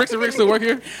Bricks and Rick still work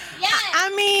here? I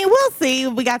mean, we'll see.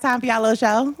 We got time for y'all little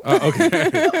show. Okay.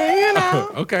 You know,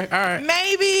 Okay. All right.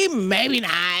 maybe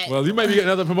not. Well, you might be getting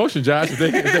another promotion, Josh.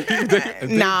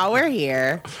 No, we're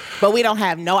here, but we don't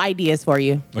have no ideas for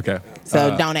you. Okay.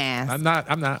 So don't ask. I'm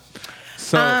not.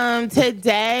 So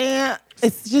Today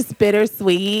it's just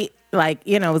bittersweet. Like,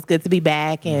 it's good to be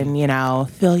back and,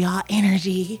 feel y'all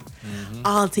energy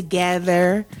all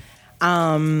together.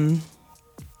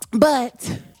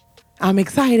 But I'm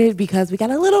excited because we got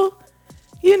a little,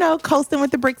 coasting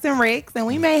with the Bricks and Ricks, and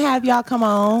we may have y'all come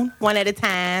on one at a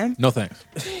time. no thanks.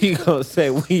 He gonna say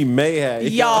we may have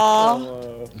Y'all.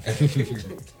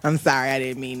 I'm sorry, I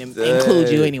didn't mean to include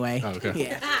you anyway. Oh, okay.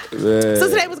 Yeah. So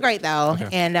today was great though,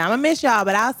 and I'm gonna miss y'all,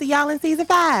 but I'll see y'all in season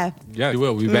 5. Yeah, you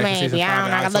will. We'll be back in season 5. Maybe I don't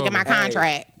know. I in gotta look at my October.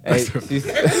 contract. Hey,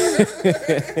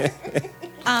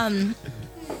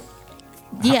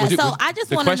 Yeah, Would you- so would- I just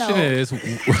the want to question know. is,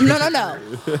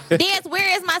 No. Dance, where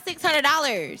is my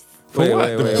 $600? for what?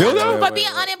 The dildo? For being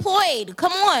unemployed.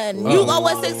 Come on. You owe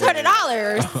us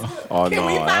 $600. Oh no,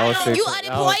 that was six. You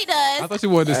unemployed I us. thought you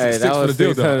wanted Hey, six that for the was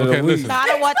dildo. 600 a Okay, week. listen. No, I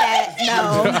don't want that.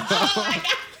 No.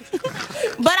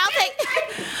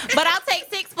 But I'll take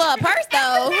 6 for a purse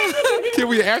though. Can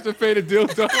we after pay the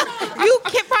dildo? You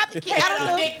can probably I don't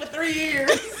know. For 3 years.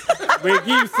 We give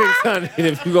you 600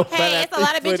 if you go find Hey, that it's a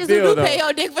lot of 6-foot bitches who do dildo. pay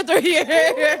your dick for 3 years.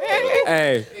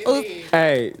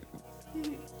 Hey,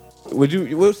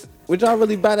 would y'all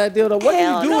really buy that dildo? What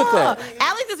Hell do you do with that?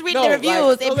 Alex is reading No, the reviews,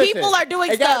 like, and listen, people are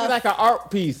doing it gotta stuff. be like an art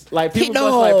piece. Like people No.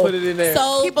 must like put it in there.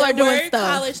 So People there are doing were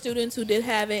stuff. college students who did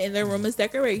have it in their room as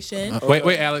decoration.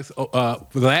 Wait, Alex. The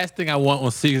last thing I want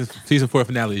on season 4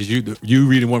 finale is you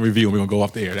reading one review, and we're gonna go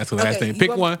off the air. That's the last Okay, thing. you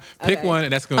Pick want- one,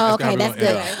 and that's gonna. Oh, okay, how we're that's gonna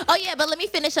good. end up. Oh yeah, but let me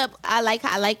finish up. I like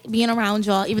being around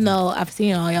y'all, even though I've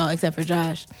seen all y'all except for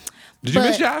Josh. Did you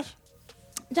miss But- Josh?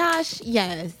 Josh,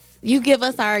 yes, you give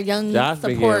us our young Josh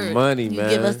been support. getting money, you man.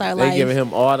 give us our they life. giving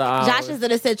him all the hours. Josh is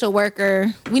an essential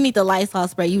worker. We need the Lysol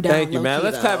spray you down. Thank you, man. low-key,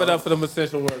 Let's though. clap it up for them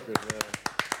essential workers, man.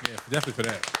 Yeah, definitely for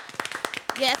that.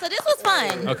 Yeah, so this was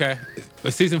fun. Okay.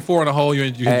 But season 4 on the whole, you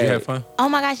Hey. had fun. Oh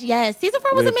my gosh, yes. Season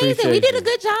 4 was We amazing. We appreciate did a you.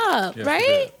 good job, Yes,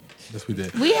 right? Yes, we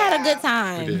did. We had a good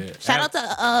time. We did. Shout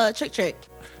out to Trick.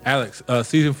 Alex,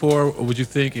 season 4, what'd you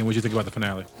think, and what'd you think about the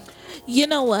finale? You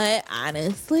know what?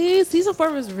 Honestly, season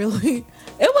 4 was really.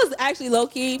 It was actually low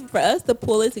key for us to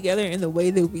pull it together in the way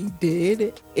that we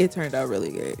did. It turned out really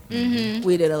good. Mm-hmm.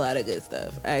 We did a lot of good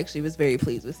stuff. I actually was very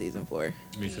pleased with season 4.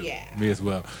 Me too. Yeah. Me as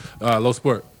well. Low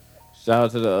Sport. Shout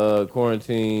out to the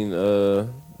quarantine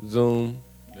Zoom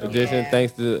edition. Yeah.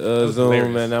 Thanks to was Zoom,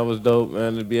 hilarious. man. That was dope,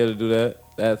 man, to be able to do that.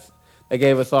 That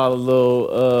gave us all a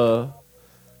little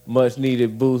much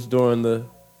needed boost during the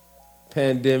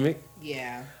pandemic.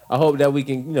 Yeah. I hope that we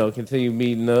can, continue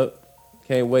meeting up.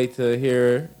 Can't wait to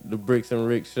hear the Bricks and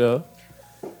Rick show.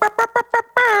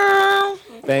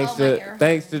 Thanks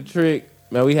to Trick.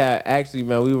 Man, we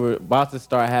were about to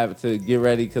start having to get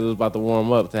ready because it was about to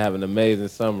warm up to have an amazing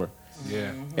summer.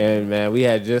 Yeah. And man, we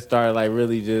had just started like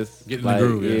really just Getting in the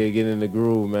groove, getting in the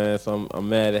groove, man. So I'm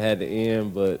mad it had to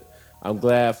end, but I'm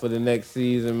glad for the next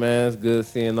season, man. It's good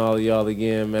seeing all of y'all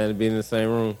again, man, and being in the same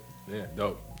room. Yeah,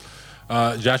 dope.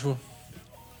 Joshua?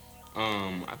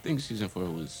 I think season 4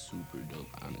 was super dope,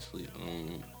 honestly.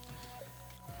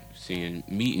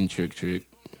 Meeting Trick.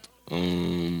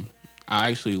 I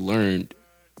actually learned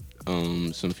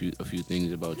a few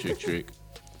things about Trick,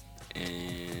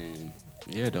 and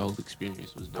yeah, the whole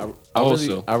experience was dope.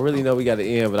 I really know we got to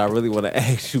end, but I really want to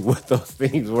ask you what those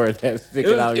things were that's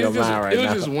sticking out of your mind right now.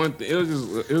 It was just one thing.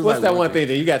 What's like that one thing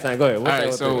that you got time? Go ahead.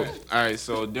 All right,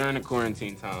 so during the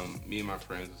quarantine time, me and my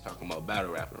friends was talking about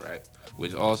battle rapping, right?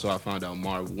 Which also I found out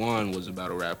Marv 1 was a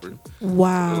battle rapper.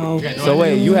 Wow. So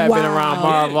wait, you have been around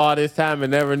Marv all this time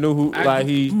and never knew who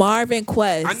Marv and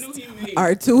Quest I knew he made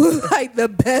are two like the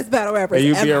best battle rappers and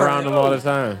you ever. be around them all the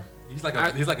time. He's like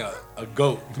a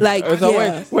goat. Like, So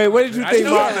yeah. wait, what did you think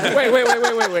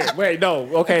Marv? Wait, no.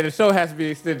 Okay, the show has to be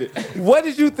extended. What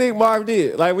did you think Marv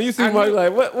did? Like when you see Marv,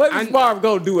 like what does Marv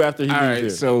go do after he leaves here?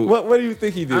 So what do you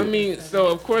think he did? I mean, so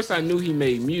of course I knew he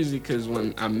made music because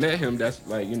when I met him, that's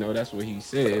like that's what he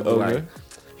said. But like,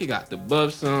 he got the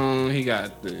buff song, he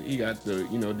got the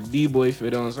the D-boy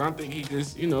fit on. So I think he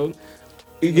just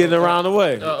he getting around the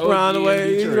way,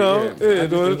 Detroit, Yeah. I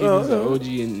think he was an OG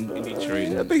in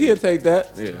Detroit. I think he'll take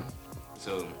that.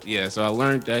 Yeah. So I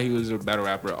learned that he was a battle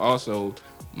rapper. Also,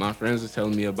 my friends were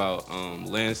telling me about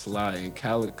Landslide and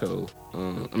Calico.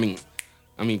 I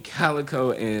mean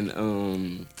Calico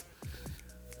and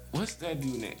what's that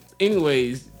dude name?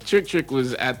 Anyways, Trick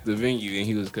was at the venue and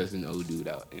he was cussing the old dude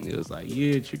out, and it was like,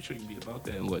 yeah, Trick be about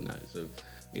that and whatnot. So.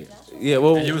 Yeah,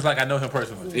 well, and you was like, I know him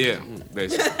personally. Yeah,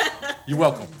 basically. You're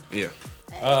welcome. Yeah.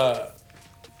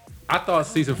 I thought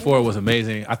season 4 was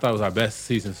amazing. I thought it was our best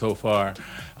season so far.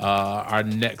 Our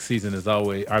best season is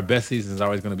always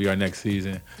going to be our next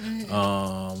season.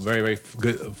 Very, very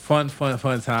good, fun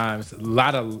times. A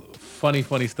lot of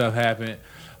funny stuff happened.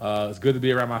 It's good to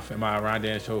be around my Ron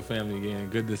Dan Show family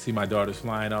again. Good to see my daughters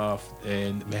flying off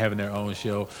and having their own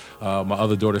show. My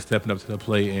other daughter stepping up to the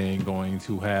plate and going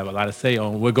to have a lot of say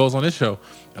on what goes on this show.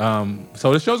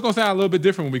 So the show's gonna sound a little bit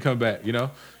different when we come back,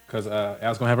 because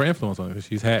Al's gonna have her influence on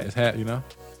it. It's had,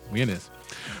 we in this.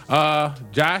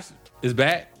 Josh is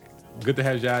back. Good to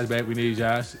have Josh back. We need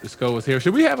Josh. Sko is here.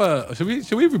 Should we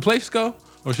replace Sko?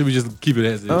 Or should we just keep it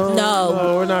as is?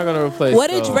 No, we're not gonna replace. What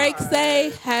did Drake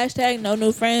say? # no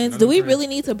new friends. Do we really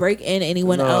need to break in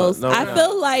anyone else? I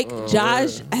feel like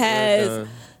Josh has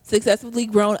successfully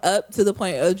grown up to the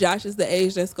point of Josh is the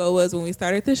age that Sko was when we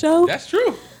started the show. That's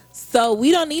true. So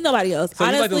we don't need nobody else. So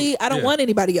honestly, I don't want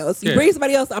anybody else. You bring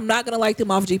somebody else, I'm not gonna like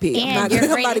them off GP. And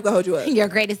I'm not gonna hold you up. Your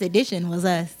greatest addition was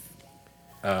us.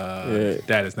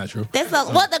 That is not true. That's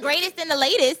the greatest and the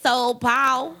latest. So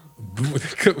pow.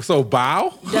 So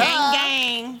bow?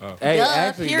 Gang. Hey,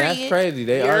 actually, that's crazy.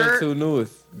 They are the two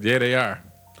newest. Yeah, they are.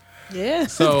 Yeah.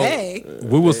 So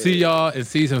we will see y'all in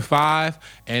season 5,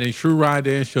 and in true Ron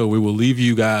Dan Show, we will leave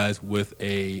you guys with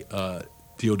a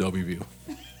dildo review.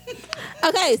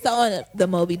 Okay, so on the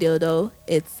Moby dildo,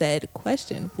 it said,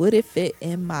 question, would it fit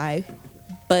in my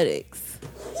buttocks?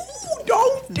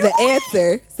 The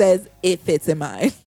answer says it fits in mine.